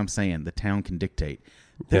 Like when I'm saying the town can dictate.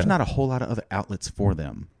 There's not a whole lot of other outlets for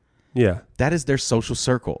them. Yeah. That is their social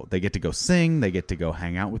circle. They get to go sing. They get to go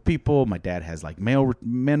hang out with people. My dad has like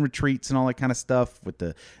men retreats and all that kind of stuff with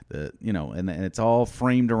the and it's all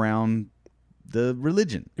framed around the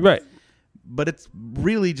religion. Right. But it's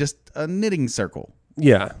really just a knitting circle.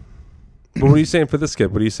 Yeah. But what are you saying for this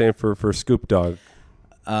kid? What are you saying for Scoop Dog?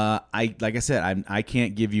 Like I said, I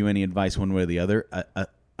can't give you any advice one way or the other,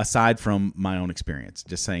 aside from my own experience.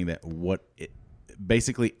 Just saying that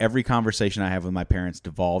basically every conversation I have with my parents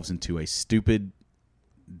devolves into a stupid,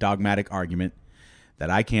 dogmatic argument that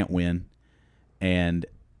I can't win, and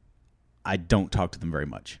I don't talk to them very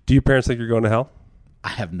much. Do your parents think you're going to hell? I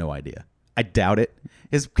have no idea. I doubt it.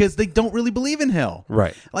 It's because they don't really believe in hell.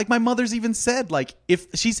 Right. Like my mother's even said, like if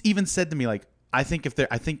she's even said to me, like, I think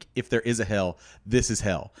if there is a hell, this is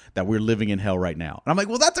hell, that we're living in hell right now. And I'm like,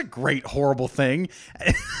 well, that's a great, horrible thing.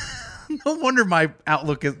 No wonder my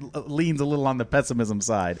outlook leans a little on the pessimism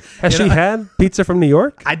side. Has she had pizza from New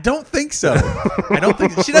York? I don't think so. I don't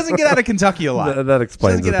think she doesn't get out of Kentucky a lot. That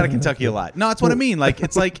explains. She doesn't get out of Kentucky a lot. No, that's what I mean. Like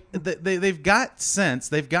it's like they've got sense,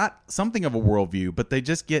 they've got something of a worldview, but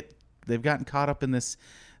they've gotten caught up in this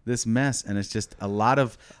mess, and it's just a lot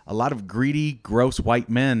of greedy, gross white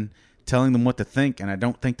men telling them what to think, and I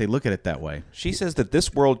don't think they look at it that way. She says that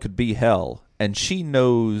this world could be hell, and she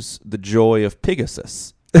knows the joy of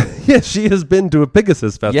Pegasus. Yeah, she has been to a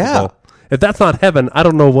Pegasus festival. Yeah. If that's not heaven, I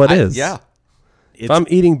don't know what is. Yeah. If I'm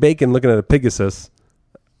eating bacon looking at a Pegasus.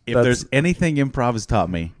 If there's anything improv has taught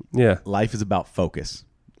me, life is about focus.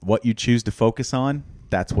 What you choose to focus on,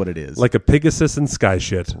 that's what it is. Like a Pegasus and sky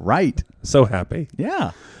shit. Right. So happy.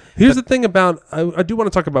 Yeah. Here's the thing about, I do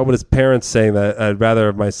want to talk about what his parents saying that I'd rather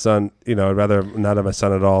have my son, I'd rather not have my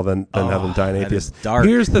son at all than have him die an atheist. Dark.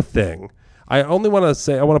 Here's the thing. I only want to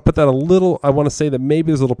say, I want to put that I want to say that maybe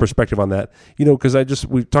there's a little perspective on that, because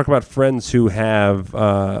we talk about friends who have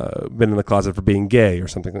been in the closet for being gay or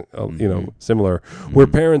something, similar, where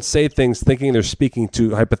parents say things thinking they're speaking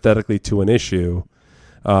hypothetically to an issue,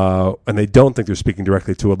 and they don't think they're speaking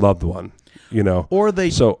directly to a loved one. Or they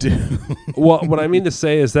do. Well, what I mean to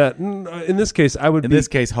say is that in this case, I would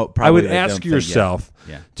ask yourself,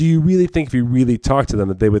 do you really think if you really talk to them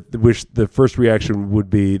that they would wish the first reaction would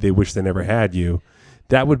be they wish they never had you?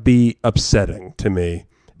 That would be upsetting to me.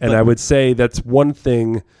 And I would say that's one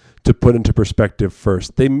thing to put into perspective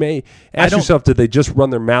first. They may ask yourself, did they just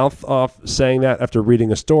run their mouth off saying that after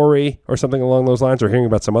reading a story or something along those lines or hearing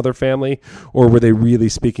about some other family? Or were they really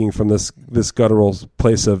speaking from this guttural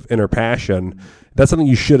place of inner passion? That's something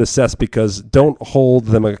you should assess, because don't hold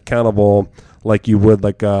them accountable like you would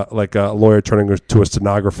like a lawyer turning to a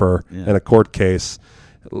stenographer in a court case.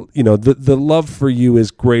 The love for you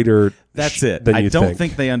is greater. That's it. Than I you don't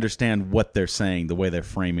think they understand what they're saying, the way they're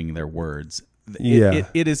framing their words.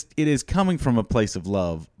 It is coming from a place of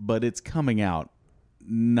love, but it's coming out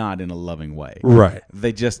not in a loving way. Right.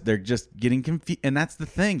 They're just getting confused, and that's the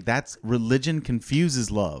thing. That's religion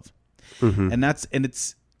confuses love, and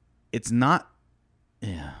it's not.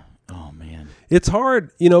 Yeah. Oh man. It's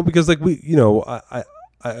hard, because like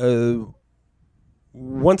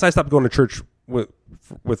once I stopped going to church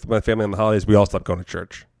with my family on the holidays, we all stopped going to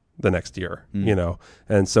church the next year,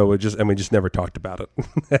 and so we just never talked about it.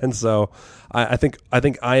 And so I think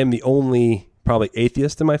I am the only probably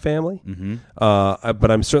atheist in my family,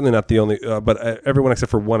 but I'm certainly not the only. But everyone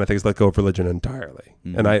except for one, I think, has let go of religion entirely.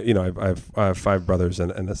 And I have 5 brothers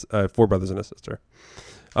and I have 4 brothers and a sister.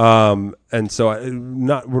 And so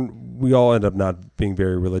we all end up not being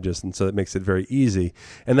very religious, and so it makes it very easy.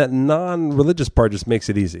 And that non-religious part just makes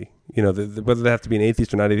it easy. Whether they have to be an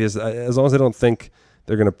atheist or not atheist, as long as they don't think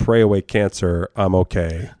they're going to pray away cancer, I'm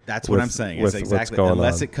okay. That's what I'm saying. It's exactly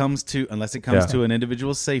unless it comes to an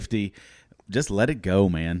individual's safety, just let it go,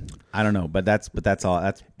 man. I don't know, but that's all.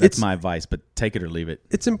 That's my advice. But take it or leave it.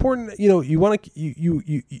 It's important. You want to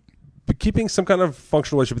you keeping some kind of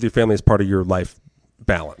functional relationship with your family is part of your life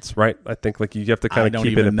balance, right? I think like you have to kind of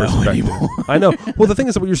keep it in perspective. I know. Well, the thing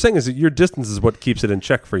is, what you're saying is that your distance is what keeps it in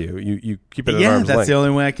check for you. You keep it at arm's length. Yeah, that's the only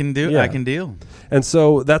way I can do. I can deal. And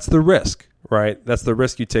so that's the risk, right? That's the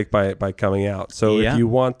risk you take by coming out. So if you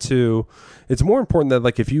want to, it's more important that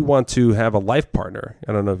like if you want to have a life partner,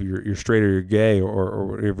 I don't know if you're straight or you're gay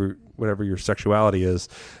or whatever your sexuality is,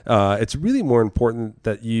 it's really more important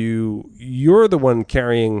that you're the one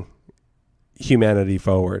carrying humanity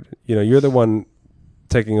forward. You're the one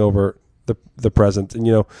taking over the present,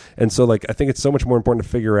 and so like I think it's so much more important to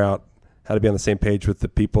figure out how to be on the same page with the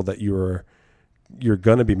people that you're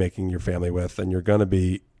going to be making your family with, and you're going to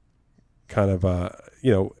be kind of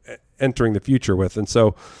entering the future with. And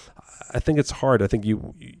so I think it's hard. I think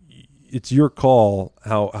it's your call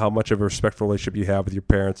how much of a respectful relationship you have with your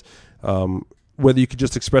parents, whether you could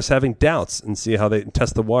just express having doubts and see how they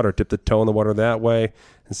test the water, dip the toe in the water that way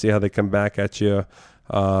and see how they come back at you.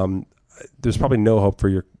 There's probably no hope for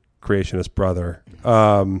your creationist brother.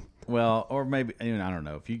 Well, or maybe, I don't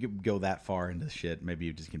know. If you could go that far into shit, maybe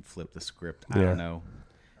you just can flip the script. I don't know.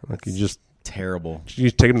 Like you just terrible. You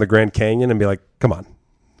just take them to the Grand Canyon and be like, come on.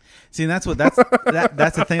 See, and that's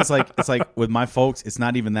the thing. It's like with my folks, it's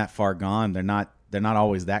not even that far gone. They're not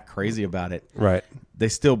always that crazy about it. Right. They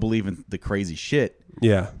still believe in the crazy shit.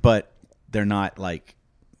 Yeah. But they're not like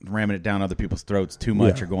ramming it down other people's throats too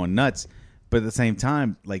much or going nuts. But at the same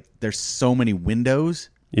time, like there's so many windows,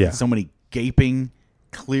 so many gaping,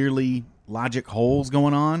 clearly logic holes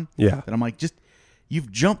going on. Yeah. That I'm like,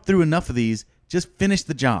 you've jumped through enough of these. Just finish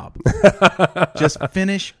the job. Just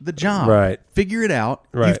finish the job. Right. Figure it out.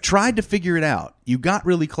 Right. You've tried to figure it out. You got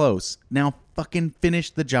really close. Now fucking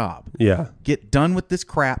finish the job. Yeah. Get done with this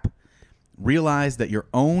crap. Realize that your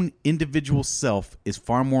own individual self is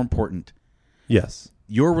far more important. Yes.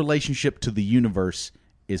 Your relationship to the universe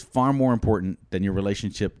is far more important than your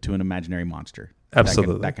relationship to an imaginary monster.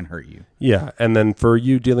 Absolutely. That can hurt you. Yeah. And then for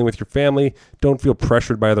you dealing with your family, don't feel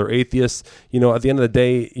pressured by other atheists. At the end of the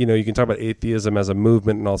day, you can talk about atheism as a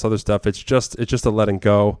movement and all this other stuff. It's just a letting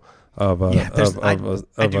go of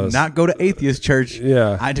I do not go to atheist church.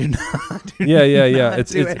 Yeah. I do not. Yeah.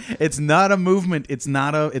 It's not a movement. It's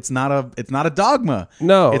not a dogma.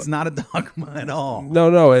 No. It's not a dogma at all.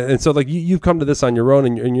 No. And so like you've come to this on your own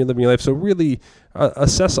and you're living your life. So really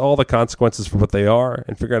assess all the consequences for what they are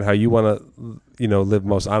and figure out how you want to, live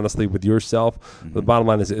most honestly with yourself. Mm-hmm. The bottom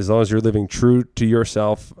line is as long as you're living true to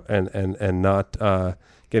yourself and not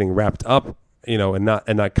getting wrapped up, and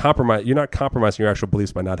not compromise. You're not compromising your actual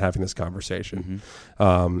beliefs by not having this conversation.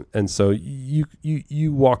 Mm-hmm. And so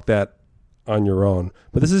you walk that on your own.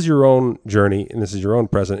 But this is your own journey, and this is your own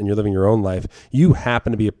present, and you're living your own life. You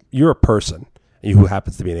happen to be you're a person who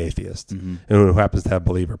happens to be an atheist, and who happens to have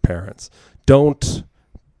believer parents. Don't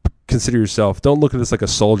consider yourself. Don't look at this like a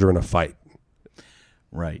soldier in a fight.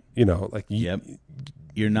 Right. You know, like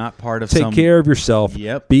You're not part of take care of yourself.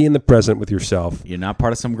 Yep. Be in the present with yourself. You're not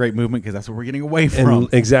part of some great movement because that's what we're getting away from.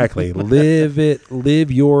 Exactly.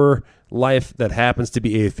 Live your life that happens to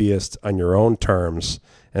be atheist on your own terms.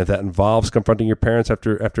 And if that involves confronting your parents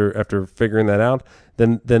after figuring that out,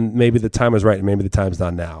 then maybe the time is right and maybe the time's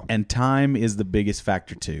not now. And time is the biggest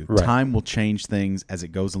factor too. Right. Time will change things as it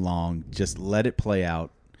goes along. Just let it play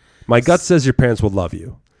out. My gut says your parents will love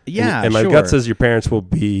you. Yeah, and my gut says your parents will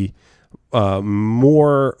be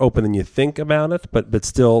more open than you think about it, but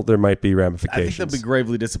still there might be ramifications. I think they'll be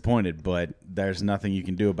gravely disappointed, but there's nothing you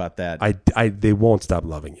can do about that. They won't stop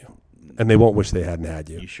loving you, and they won't wish they hadn't had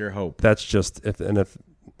you. You sure hope. That's just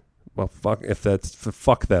fuck them if that's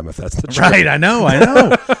the truth. Right. I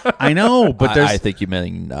know. But I think you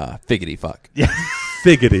mean figgity fuck. Yeah.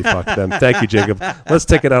 Figgity fuck them. Thank you, Jacob. Let's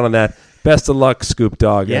take it out on that. Best of luck, Scoop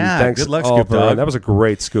Dog. Yeah, and thanks good luck, all Scoop Dog. That was a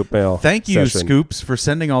great Scoop mail. Thank you, session. Scoops, for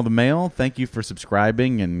sending all the mail. Thank you for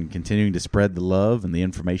subscribing and continuing to spread the love and the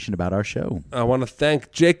information about our show. I want to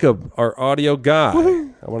thank Jacob, our audio guy.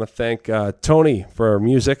 Woo-hoo. I want to thank Tony for our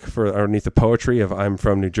music, for underneath the poetry of I'm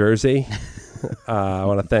from New Jersey. I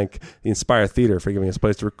want to thank the Inspire Theater for giving us a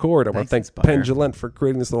place to record. I want to thank Inspire. Pendulent for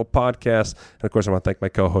creating this little podcast. And, of course, I want to thank my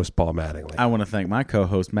co-host, Paul Mattingly. I want to thank my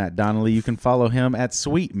co-host, Matt Donnelly. You can follow him at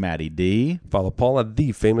Sweet Matty D. Follow Paul at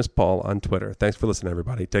The Famous Paul on Twitter. Thanks for listening,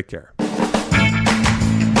 everybody. Take care.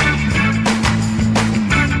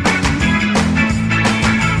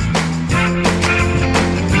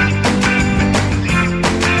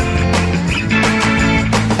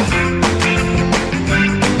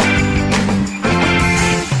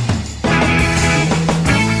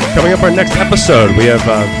 Coming up our next episode, we have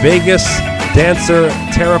Vegas dancer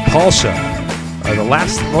Tara Palsha. The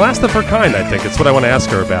last of her kind, I think. It's what I want to ask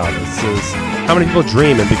her about. Is how many people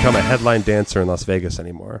dream and become a headline dancer in Las Vegas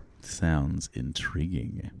anymore? Sounds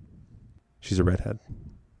intriguing. She's a redhead.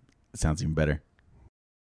 Sounds even better.